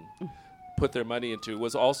put their money into. It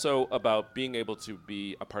was also about being able to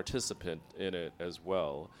be a participant in it as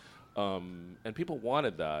well. And people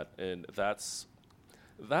wanted that, and that's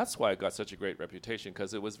why it got such a great reputation,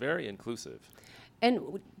 because it was very inclusive.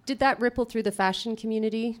 And did that ripple through the fashion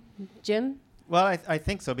community, Jim? Well, I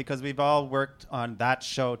think so, because we've all worked on that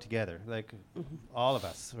show together, like all of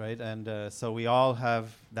us, right? And so we all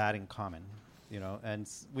have that in common, and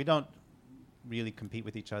we don't really compete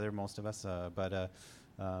with each other, most of us, but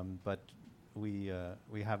we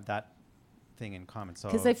have that thing in common. So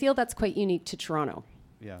because I feel that's quite unique to Toronto.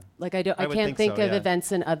 Yeah, like I can't think of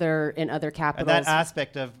events in other capitals. And that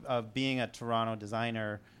aspect of being a Toronto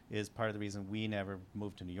designer is part of the reason we never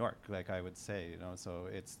moved to New York, like I would say, so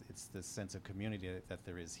it's this sense of community that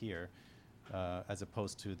there is here, as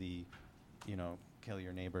opposed to the, kill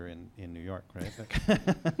your neighbor in New York, right?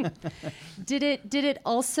 Did it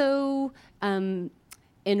also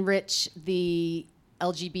enrich the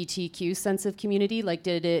LGBTQ sense of community? Like,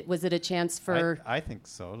 was it a chance for? I think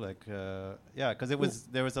so. Like, because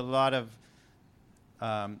there was a lot of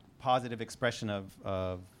positive expression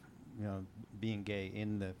of being gay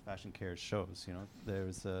in the Fashion Cares shows. There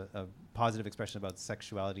was a positive expression about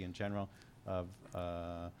sexuality in general,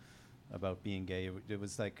 about being gay. It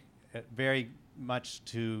was like very much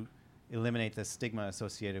to eliminate the stigma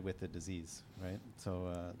associated with the disease, right?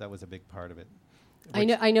 So that was a big part of it. I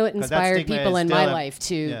know it inspired people in my life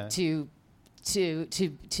to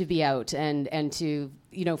be out and to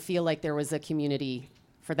feel like there was a community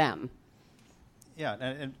for them. Yeah,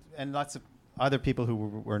 and lots of other people who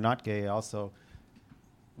were not gay also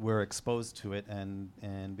were exposed to it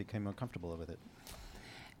and became more comfortable with it.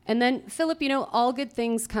 And then, Philip, all good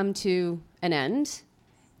things come to an end,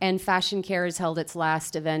 and Fashion Cares held its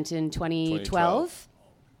last event in 2012.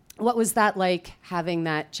 What was that like, having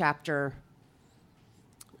that chapter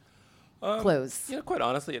close? Quite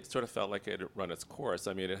honestly, it sort of felt like it had run its course.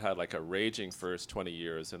 I mean, it had like a raging first 20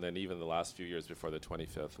 years, and then even the last few years before the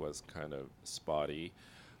 25th was kind of spotty.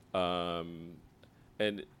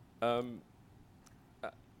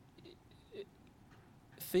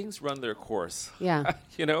 Things run their course. Yeah.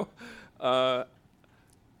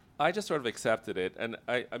 I just sort of accepted it, and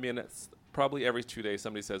I mean, it's probably every 2 days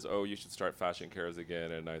somebody says, "Oh, you should start Fashion Cares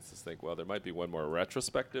again," and I just think, well, there might be one more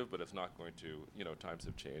retrospective, but it's not going to. Times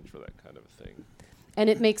have changed for that kind of thing. And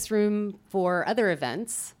it makes room for other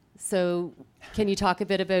events. So, can you talk a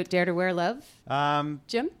bit about Dare to Wear Love,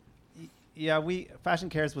 Jim? Yeah, Fashion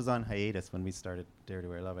Cares was on hiatus when we started Dare to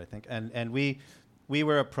Wear Love, I think, and we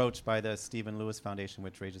were approached by the Stephen Lewis Foundation,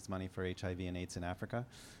 which raises money for HIV and AIDS in Africa,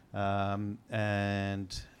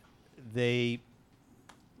 and they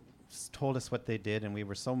told us what they did, and we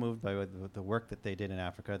were so moved by the work that they did in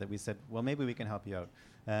Africa that we said, well, maybe we can help you out.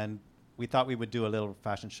 And we thought we would do a little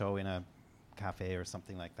fashion show in a cafe or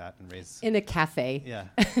something like that and raise... In a cafe. Yeah.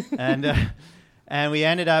 And we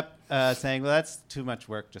ended up saying, well, that's too much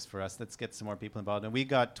work just for us. Let's get some more people involved. And we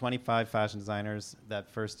got 25 fashion designers that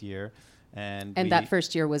first year. And that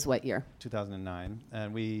first year was what year? 2009.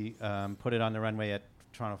 And we put it on the runway at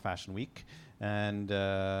Toronto Fashion Week. And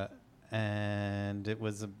it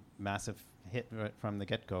was a massive hit right from the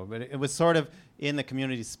get-go. But it was sort of in the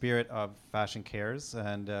community spirit of Fashion Cares.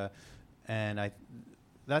 And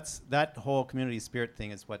that whole community spirit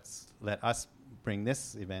thing is what's let us bring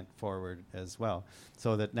this event forward as well.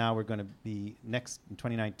 So that now we're going to be in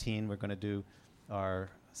 2019, we're going to do our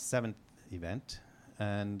 7th event.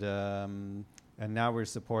 And now we're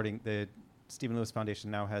supporting the Stephen Lewis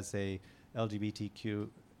Foundation now has a LGBTQ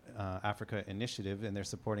Africa initiative, and they're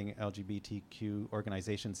supporting LGBTQ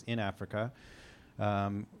organizations in Africa.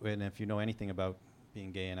 And if you know anything about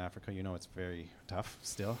being gay in Africa, it's very tough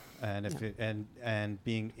still. And and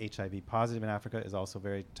being HIV positive in Africa is also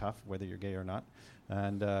very tough, whether you're gay or not.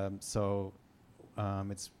 And so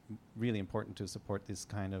it's really important to support this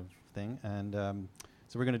kind of thing. And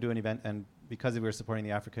so we're going to do an event, and because we're supporting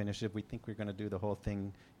the Africa Initiative, we think we're going to do the whole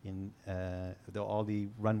thing in all the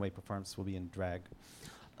runway performance will be in drag.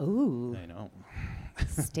 Ooh. I know.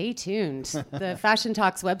 Stay tuned. The Fashion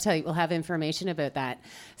Talks website will have information about that.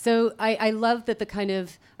 So I love that the kind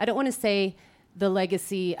of, I don't want to say the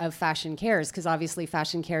legacy of Fashion Cares, because obviously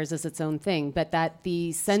Fashion Cares is its own thing, but that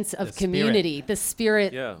the sense of community, the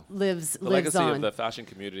spirit lives on. The legacy of the fashion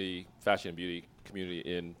and beauty community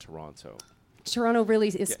in Toronto. Toronto really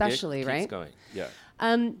especially, it keeps right? Going. Yeah.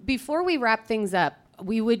 Before we wrap things up,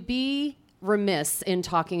 we would be remiss in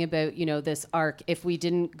talking about, this arc if we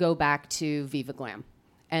didn't go back to Viva Glam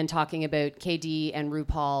and talking about KD and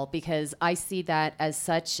RuPaul, because I see that as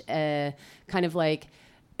such a kind of like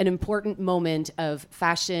an important moment of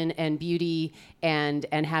fashion and beauty and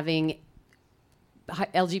having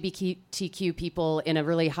LGBTQ people in a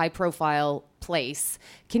really high profile place.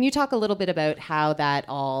 Can you talk a little bit about how that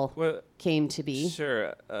all came to be?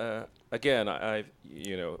 Sure. Again, I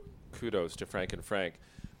kudos to Frank and Frank.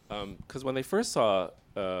 Because when they first saw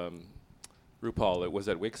RuPaul, it was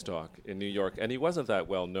at Wigstock in New York, and he wasn't that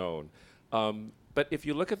well known. But if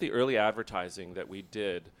you look at the early advertising that we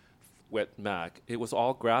did with MAC, it was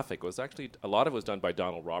all graphic. It was actually, a lot of it was done by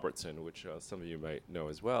Donald Robertson, which some of you might know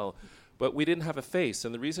as well. But we didn't have a face,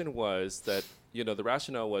 and the reason was that, the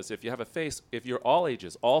rationale was if you have a face, if you're all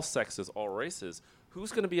ages, all sexes, all races,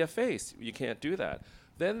 who's going to be a face? You can't do that.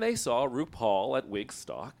 Then they saw RuPaul at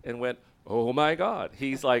Wigstock and went, oh my God,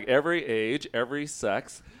 he's like every age, every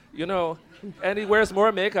sex, and he wears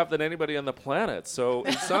more makeup than anybody on the planet. So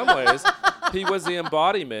in some ways, he was the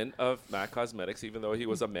embodiment of MAC Cosmetics, even though he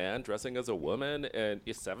was a man dressing as a woman, and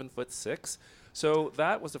he's 7'6". So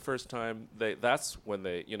that was the first time that's when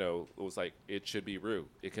they, it was like, it should be Ru.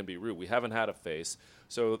 It can be Ru. We haven't had a face.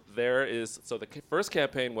 So the first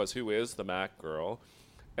campaign was, who is the MAC girl?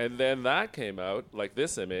 And then that came out, like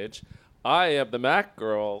this image. I am the Mac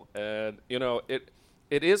girl, and it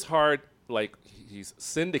is hard. Like he's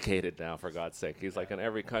syndicated now, for God's sake. He's like in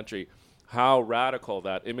every country. How radical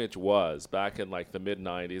that image was back in like the mid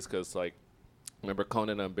 '90s, because like remember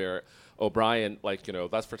Conan O'Brien, like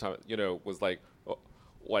that's for time was like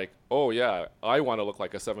oh yeah, I want to look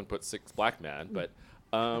like a 7'6" black man, but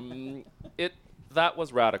that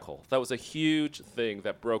was radical. That was a huge thing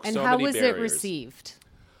that broke so many barriers. And how was it received?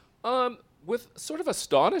 With sort of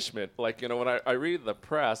astonishment, like when I read the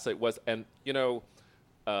press, it was, and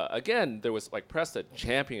again, there was like press that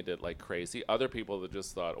championed it like crazy. Other people that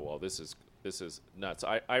just thought, well, this is nuts.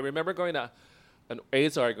 I remember going to an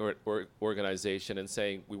AIDS organization and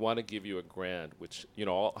saying, we want to give you a grant, which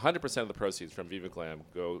 100% of the proceeds from Viva Glam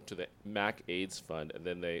go to the MAC AIDS Fund, and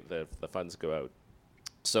then the funds go out.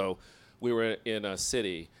 So we were in a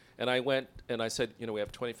city, and I went and I said, we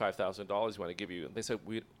have $25,000 we want to give you. And they said,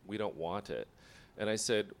 we don't want it. And I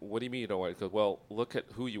said, what do you mean you don't want it? He goes, well, look at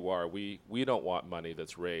who you are. We don't want money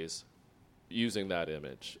that's raised using that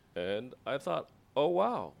image. And I thought, oh,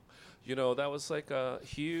 wow. That was like a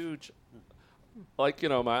huge, like,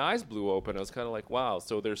 my eyes blew open. I was kind of like, wow.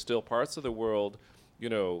 So there's still parts of the world,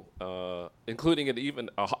 including even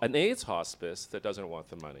an AIDS hospice that doesn't want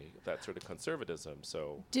the money, that sort of conservatism.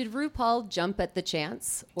 So did RuPaul jump at the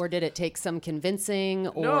chance, or did it take some convincing?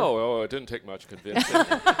 Or No, it didn't take much convincing.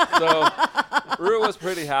 So Ru was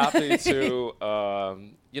pretty happy to,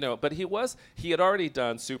 but he had already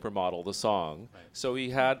done Supermodel, the song, right. So he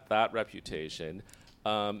had that reputation.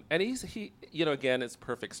 And he again, it's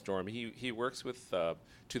perfect storm. He works with,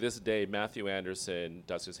 to this day, Matthew Anderson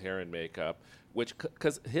does his hair and makeup, which,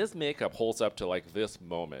 because his makeup holds up to like this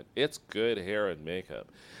moment. It's good hair and makeup.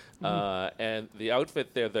 Mm-hmm. And the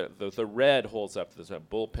outfit there, the red holds up. There's a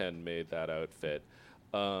Bullpen made that outfit.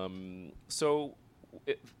 So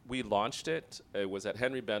we launched it. It was at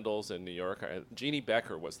Henry Bendel's in New York. Jeannie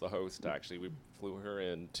Becker was the host, actually. We flew her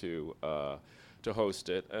in to host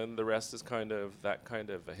it, and the rest is kind of that kind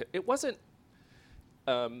of a hit. It wasn't.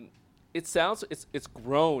 It's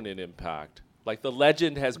grown in impact. Like the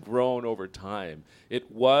legend has grown over time.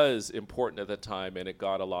 It was important at the time, and it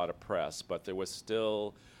got a lot of press, but there was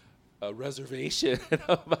still a reservation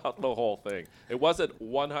about the whole thing. It wasn't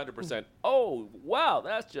 100%. Oh wow,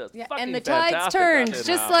 that's just fucking and the fantastic. tides turned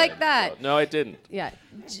just like that. So, no, it didn't. Yeah,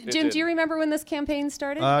 Jim, do you remember when this campaign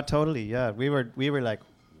started? Totally. Yeah, we were like,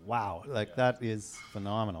 wow, like that is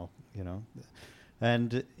phenomenal,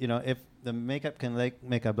 and if the makeup can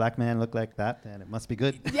make a black man look like that, then it must be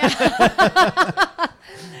good. Yeah.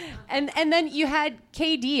 And then you had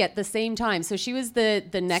KD at the same time, so she was the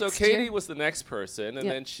next. So Katie was the next person, and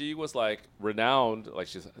then she was like renowned, like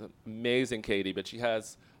she's amazing, Katie, but she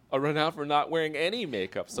has a renown for not wearing any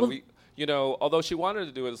makeup. So although she wanted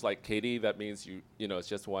to do it as like Katie, that means it's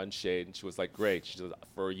just one shade, and she was like, great. She said,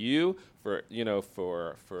 for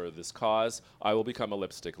this cause, I will become a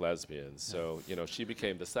lipstick lesbian. So she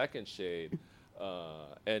became the second shade,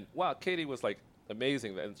 and wow, Katie was like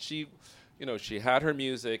amazing, and she had her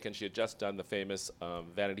music, and she had just done the famous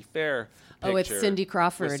Vanity Fair picture. With Cindy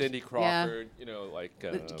Crawford.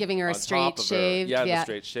 Giving her a straight shave. The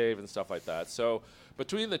straight shave and stuff like that. So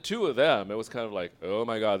between the two of them, it was kind of like, oh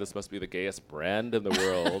my God, this must be the gayest brand in the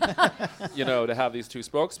world, to have these two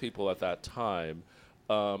spokespeople at that time,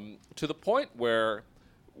 to the point where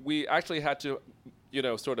we actually had to,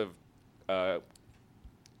 sort of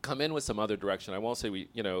come in with some other direction. I won't say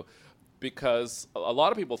because a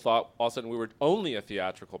lot of people thought all of a sudden we were only a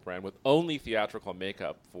theatrical brand with only theatrical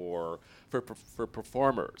makeup for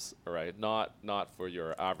performers, right? Not for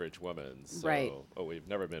your average woman. So, right. We've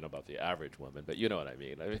never been about the average woman, but you know what I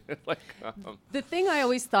mean. The thing I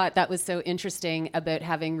always thought that was so interesting about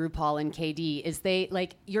having RuPaul and KD is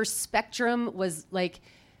your spectrum was like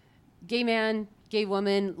gay man, gay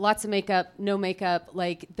woman, lots of makeup, no makeup.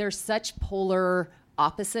 Like they're such polar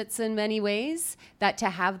opposites in many ways that to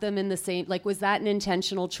have them in the same, was that an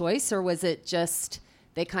intentional choice, or was it just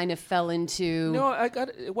they kind of fell into? No,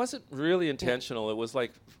 it wasn't really intentional. It was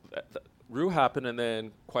like Ru happened, and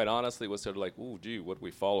then quite honestly was sort of like, ooh, gee, what do we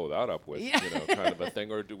follow that up with? Kind of a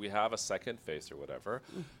thing, or do we have a second face or whatever?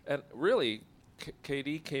 And really,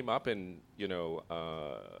 KD came up and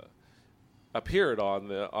appeared on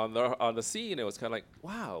the scene. It was kind of like,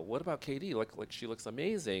 wow, what about KD? Like she looks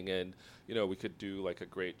amazing, and we could do like a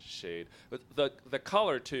great shade. But the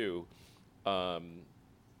color too,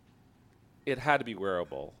 it had to be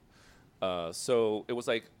wearable. So it was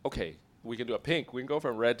like, okay, we can do a pink. We can go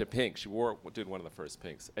from red to pink. She did one of the first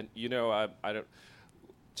pinks, and I don't.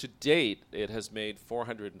 To date, it has made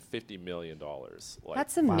 $450 million.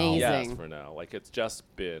 That's amazing. Yes, for now. Like it's just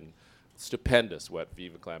been stupendous what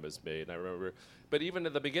Viva Glam has made. And I remember, but even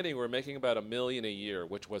at the beginning, we were making about $1 million a year,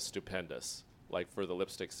 which was stupendous, like for the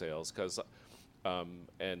lipstick sales, because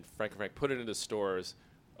and Frank put it into stores.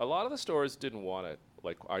 A lot of the stores didn't want it.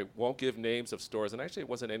 Like, I won't give names of stores, and actually it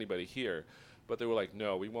wasn't anybody here, but they were like,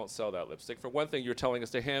 no, we won't sell that lipstick. For one thing, you're telling us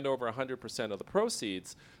to hand over 100% of the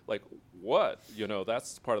proceeds. Like, what? You know,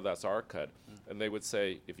 that's our cut. And they would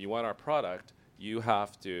say, if you want our product, we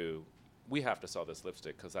have to sell this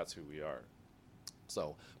lipstick because that's who we are.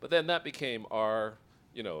 So, but then that became our,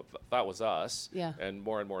 that was us. Yeah. And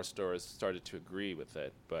more stores started to agree with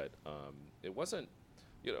it. But it wasn't,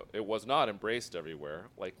 it was not embraced everywhere,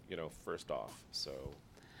 like, first off. So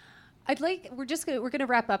we're gonna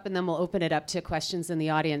wrap up and then we'll open it up to questions in the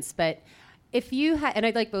audience. But if you and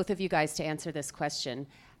I'd like both of you guys to answer this question.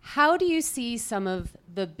 How do you see some of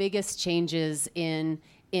the biggest changes in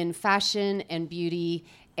fashion and beauty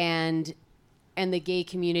and the gay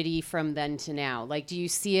community from then to now? Like, do you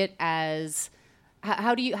see it as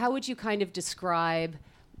how would you kind of describe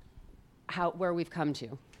where we've come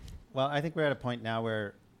to? Well, I think we're at a point now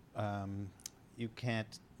where you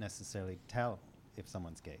can't necessarily tell if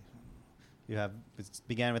someone's gay. It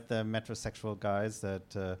began with the metrosexual guys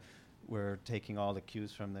that were taking all the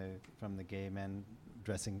cues from the gay men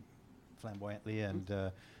dressing flamboyantly,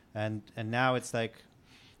 and now it's like,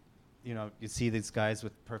 you see these guys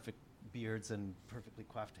with perfect beards and perfectly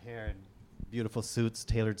coiffed hair and beautiful suits,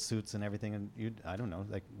 tailored suits and everything, and I don't know,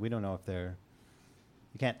 like, we don't know if you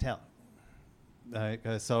can't tell.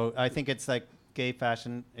 So I think it's like gay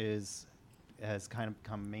fashion has kind of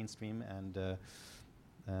become mainstream,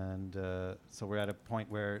 and so we're at a point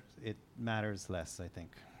where it matters less, I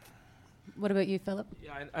think. What about you, Philip?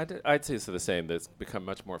 Yeah, I'd say it's the same. That it's become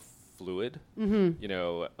much more fluid,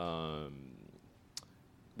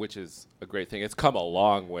 which is a great thing. It's come a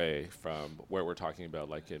long way from where we're talking about,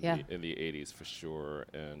 like in the 80s for sure,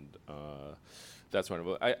 and that's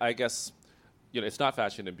wonderful. I guess, it's not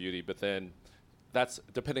fashion and beauty, but then that's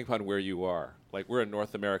depending upon where you are. Like, we're a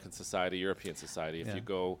North American society, European society. If you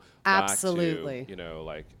go absolutely back to,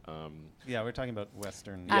 like... we're talking about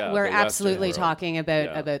Western... we're absolutely talking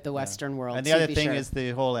about the Western world. And the other thing is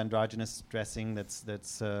the whole androgynous dressing that's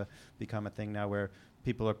become a thing now, where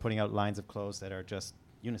people are putting out lines of clothes that are just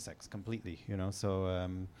unisex completely,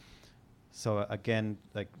 so again,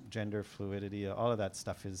 like gender fluidity, all of that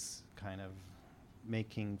stuff is kind of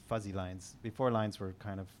making fuzzy lines. Before, lines were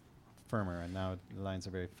kind of firmer, and now the lines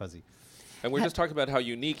are very fuzzy. And we're just talking about how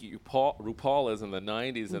unique RuPaul is in the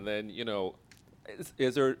 90s, and then,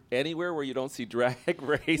 is there anywhere where you don't see Drag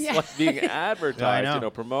Race like being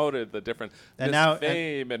advertised, promoted, the different and Miss now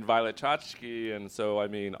Fame and Violet Chachki, and so, I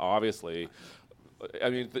mean, obviously,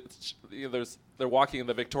 they're walking in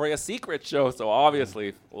the Victoria's Secret show, so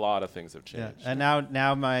obviously a lot of things have changed. Yeah. And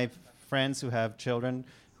now my friends who have children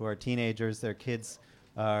who are teenagers, their kids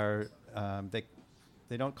are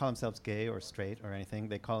they don't call themselves gay or straight or anything.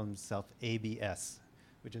 They call themselves ABS,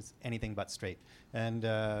 which is anything but straight. And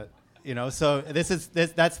so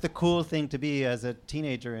that's the cool thing to be as a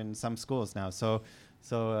teenager in some schools now. So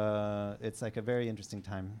it's like a very interesting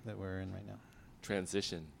time that we're in right now.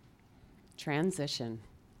 Transition.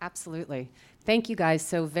 Absolutely. Thank you guys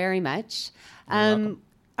so very much. You're welcome.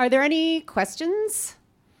 Are there any questions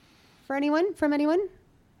from anyone?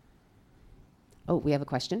 Oh, we have a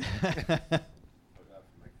question.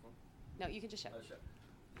 No, you can just shout.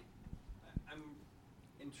 I'm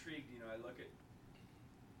intrigued. I look at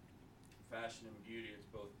fashion and beauty as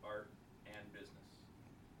both art and business.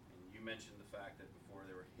 And you mentioned the fact that before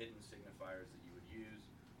there were hidden signifiers that you would use.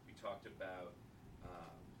 We talked about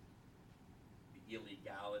the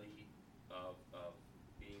illegality of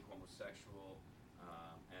being homosexual,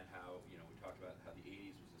 and how, we talked about how the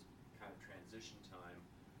 80s was this kind of transition time.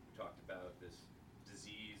 We talked about this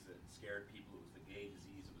disease that scared people. It was the gay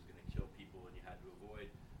disease. It was going to kill people and you had to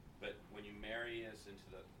avoid. But when you marry us into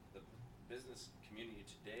the business community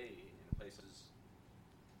today in places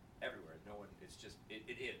everywhere,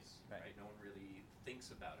 it is, right? No one really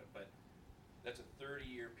thinks about it. But that's a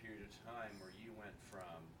 30-year period of time where you went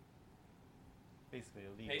from Basically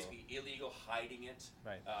illegal, hiding it,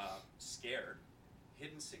 right. Scared,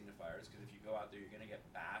 hidden signifiers, because if you go out there, you're going to get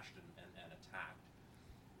bashed and attacked.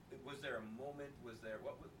 Was there a moment? Was there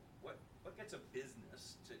what gets a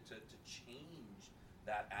business to change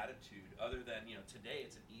that attitude? Other than today,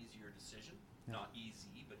 it's an easier decision, not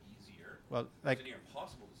easy, but easier. Well, it was a near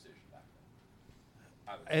impossible decision back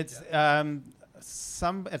then. It's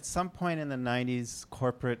at some point in the 90s,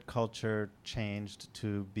 corporate culture changed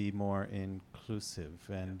to be more inclusive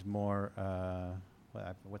and more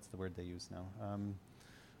what's the word they use now?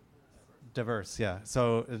 Diverse, yeah.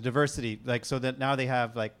 So diversity, like, so that now they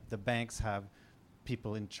have, like, the banks have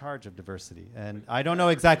people in charge of diversity, and I don't know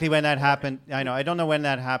exactly when that happened. I don't know when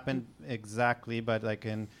that happened exactly, but like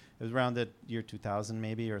it was around the year 2000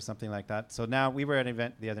 maybe or something like that. So now we were at an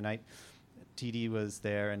event the other night. TD was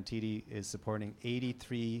there, and TD is supporting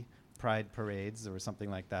 83 Pride parades or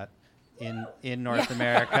something like that in North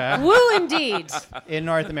America. Woo, indeed. In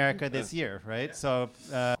North America this year, right? So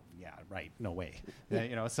right, no way.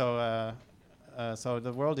 So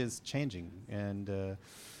the world is changing, and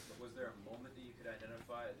Was there a moment that you could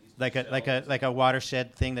identify at least like a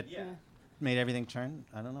watershed thing that made everything turn?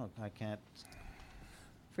 I don't know. I can't.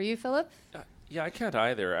 For you, Philip? Yeah, I can't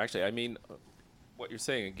either, actually. I mean, what you're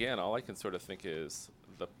saying, again, all I can sort of think is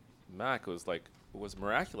the MAC was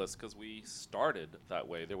miraculous because we started that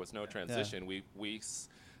way. There was no transition.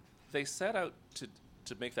 They set out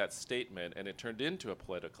to make that statement, and it turned into a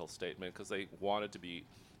political statement because they wanted to be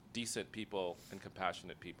decent people and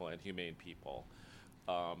compassionate people and humane people.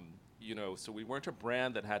 So we weren't a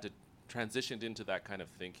brand that had to transition into that kind of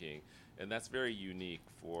thinking, and that's very unique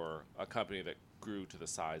for a company that grew to the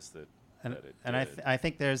size that it did. I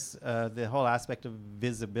think there's the whole aspect of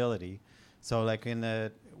visibility. So like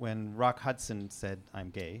when Rock Hudson said I'm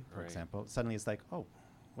gay, for example, suddenly it's like, oh,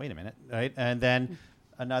 wait a minute, right? And then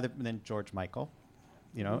then George Michael,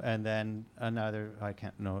 and then another, I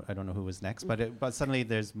don't know who was next, but suddenly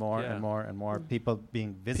there's more and more and more people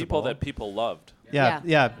being visible. People that people loved.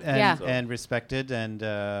 And respected, and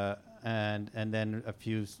then a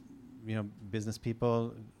few, business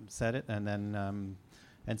people said it, and then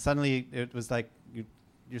and suddenly it was like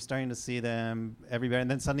you're starting to see them everywhere, and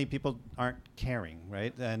then suddenly people aren't caring,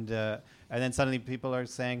 right? And then suddenly people are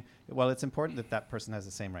saying, well, it's important that person has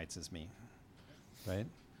the same rights as me, right?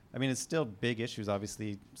 I mean, it's still big issues,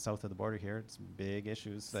 obviously, south of the border here. It's big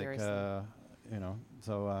issues. Seriously. So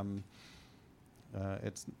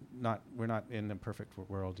it's not, we're not in a perfect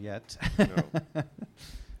world yet. No.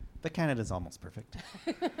 But Canada's almost perfect.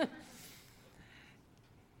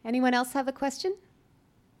 Anyone else have a question?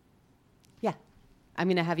 Yeah. I'm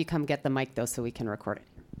going to have you come get the mic, though, so we can record it.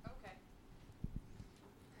 Okay.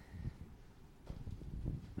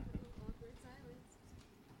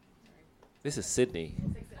 This is Sydney.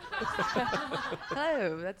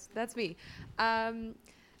 Hello, that's me. I'm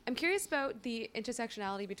curious about the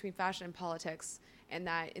intersectionality between fashion and politics, and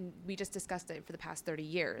we just discussed it for the past 30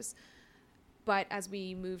 years. But as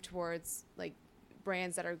we move towards like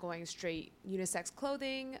brands that are going straight unisex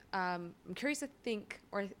clothing, I'm curious to think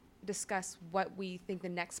or discuss what we think the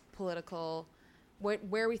next political,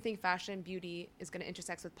 where we think fashion and beauty is going to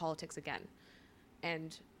intersect with politics again,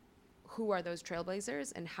 and who are those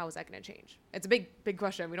trailblazers and how is that going to change? It's a big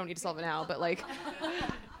question. We don't need to solve it now, but like,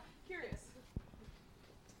 curious.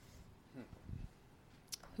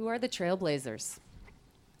 Who are the trailblazers?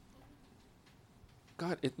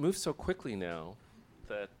 God, it moves so quickly now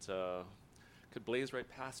that could blaze right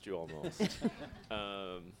past you almost.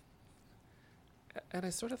 And I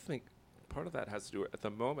sort of think part of that has to do at the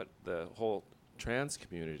moment, the whole trans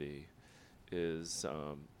community is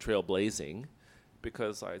trailblazing,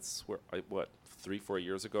 because I swear, 3-4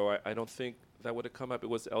 years ago, I don't think that would have come up. It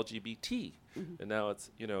was LGBT, and now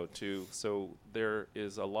it's so there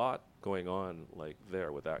is a lot going on like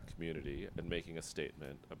there with that community and making a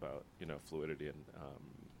statement about fluidity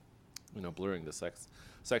and blurring the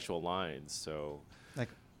sexual lines. So Like,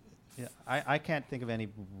 yeah, I can't think of any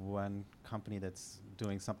one company that's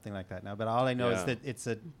doing something like that now. But all I know is that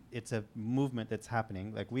it's a movement that's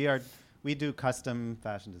happening. Like we do custom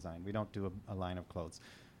fashion design. We don't do a line of clothes.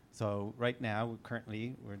 So right now,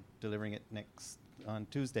 we're delivering it on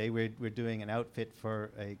Tuesday. We're doing an outfit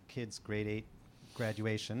for a kid's grade 8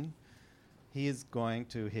 graduation. He is going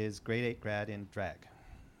to his grade 8 grad in drag.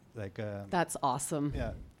 Like That's awesome.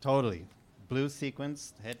 yeah, totally. Blue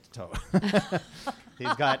sequins, head to toe.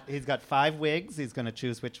 He's got 5 wigs. He's going to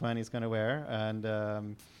choose which one he's going to wear,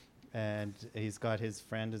 and he's got his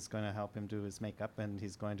friend is going to help him do his makeup, and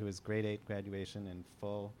he's going to his grade 8 graduation in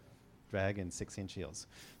full drag and 6-inch heels.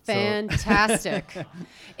 Fantastic.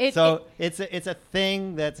 It's a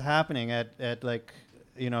thing that's happening at like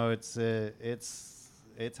it's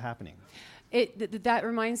happening. That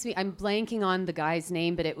reminds me, I'm blanking on the guy's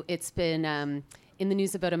name, but it's been in the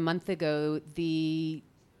news about a month ago. The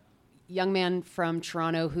young man from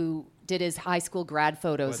Toronto who did his high school grad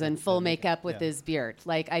photos in full makeup with his beard.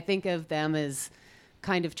 Like, I think of them as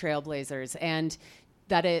kind of trailblazers, and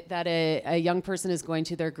that a young person is going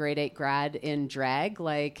to their grade 8 grad in drag.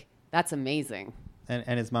 Like, that's amazing.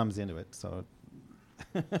 And his mom's into it, so.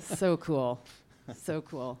 So cool. So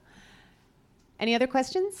cool. Any other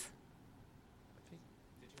questions?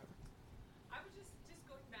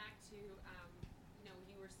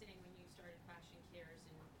 saying when you started Fashion Cares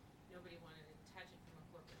and nobody wanted to touch it from a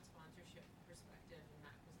corporate sponsorship perspective, and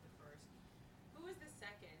Mac was the first. Who was the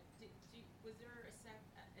second? Was there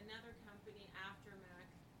another company after Mac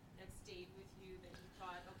that stayed with you that you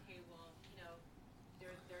thought, okay, well,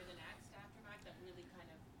 they're the next after Mac that really kind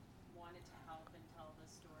of wanted to help and tell the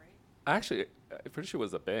story? Actually, I'm pretty sure it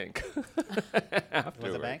was a bank. Was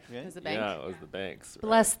it a bank? It was a bank? Yeah, it was the banks. right.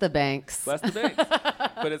 Bless the banks. Bless the banks.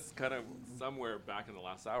 But it's kind of somewhere back in the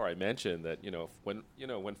last hour I mentioned that when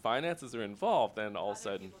finances are involved, then all of a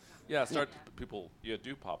sudden, people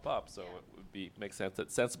do pop up. So it would make sense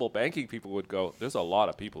that sensible banking people would go. There's a lot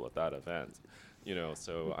of people at that event,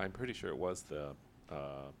 So I'm pretty sure it was the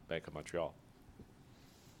Bank of Montreal.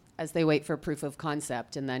 As they wait for proof of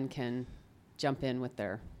concept and then can jump in with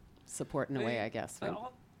their support in a way, I guess. Right?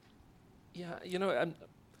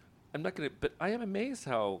 I'm not going to, but I am amazed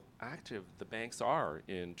how active the banks are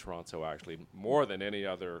in Toronto, actually, more than any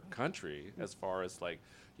other country, as far as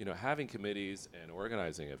having committees and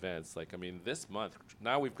organizing events. This month,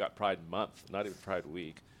 now we've got Pride Month, not even Pride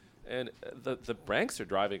Week, and the banks are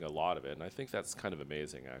driving a lot of it, and I think that's kind of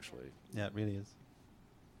amazing, actually. Yeah, it really is.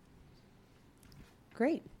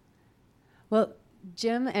 Great. Well,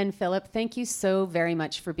 Jim and Philip, thank you so very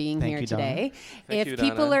much for being Thank here you, Donna. today. Thank If you,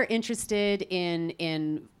 people Donna. are interested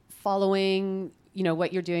in following,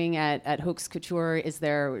 what you're doing at Hoax Couture,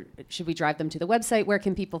 should we drive them to the website? Where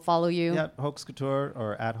can people follow you? Yeah, Hoax Couture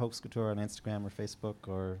or at Hoax Couture on Instagram or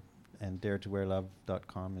Facebook and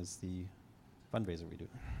daretowearlove.com is the fundraiser we do.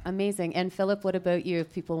 Amazing. And Philip, what about you?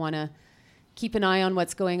 If people want to keep an eye on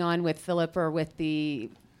what's going on with Philip or with the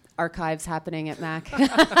archives happening at MAC.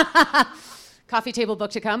 Coffee table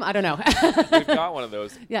book to come? I don't know. We've got one of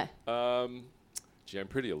those. Yeah. Gee, I'm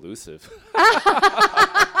pretty elusive.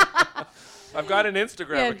 I've got an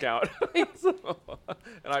Instagram account.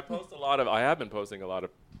 And I have been posting a lot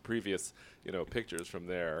of previous, pictures from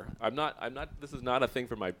there. This is not a thing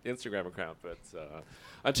for my Instagram account, but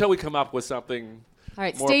until we come up with something. All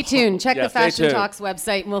right, stay tuned. Check the stay Fashion tuned. Talks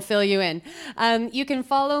website and we'll fill you in. You can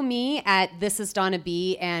follow me at This Is Donna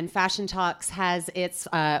B, and Fashion Talks has its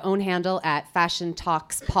own handle at Fashion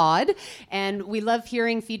Talks Pod. And we love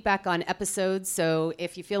hearing feedback on episodes, so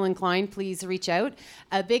if you feel inclined, please reach out.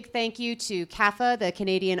 A big thank you to CAFA, the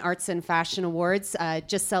Canadian Arts and Fashion Awards.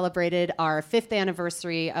 Just celebrated our 5th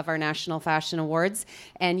anniversary of our National Fashion Awards.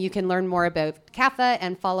 And you can learn more about CAFA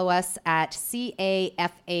and follow us at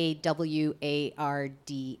CAFAWARDS.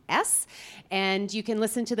 And you can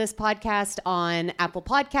listen to this podcast on Apple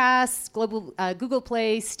Podcasts, Google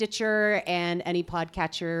Play, Stitcher, and any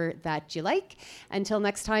podcatcher that you like. Until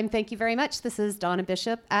next time, thank you very much. This is Donna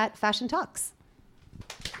Bishop at Fashion Talks.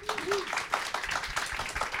 Thank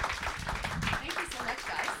you so much,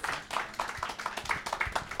 guys.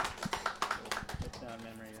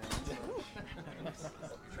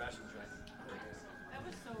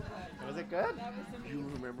 Was it good? You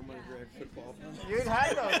remember my drag football? You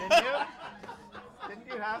had those, didn't you? Didn't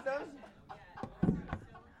you have those?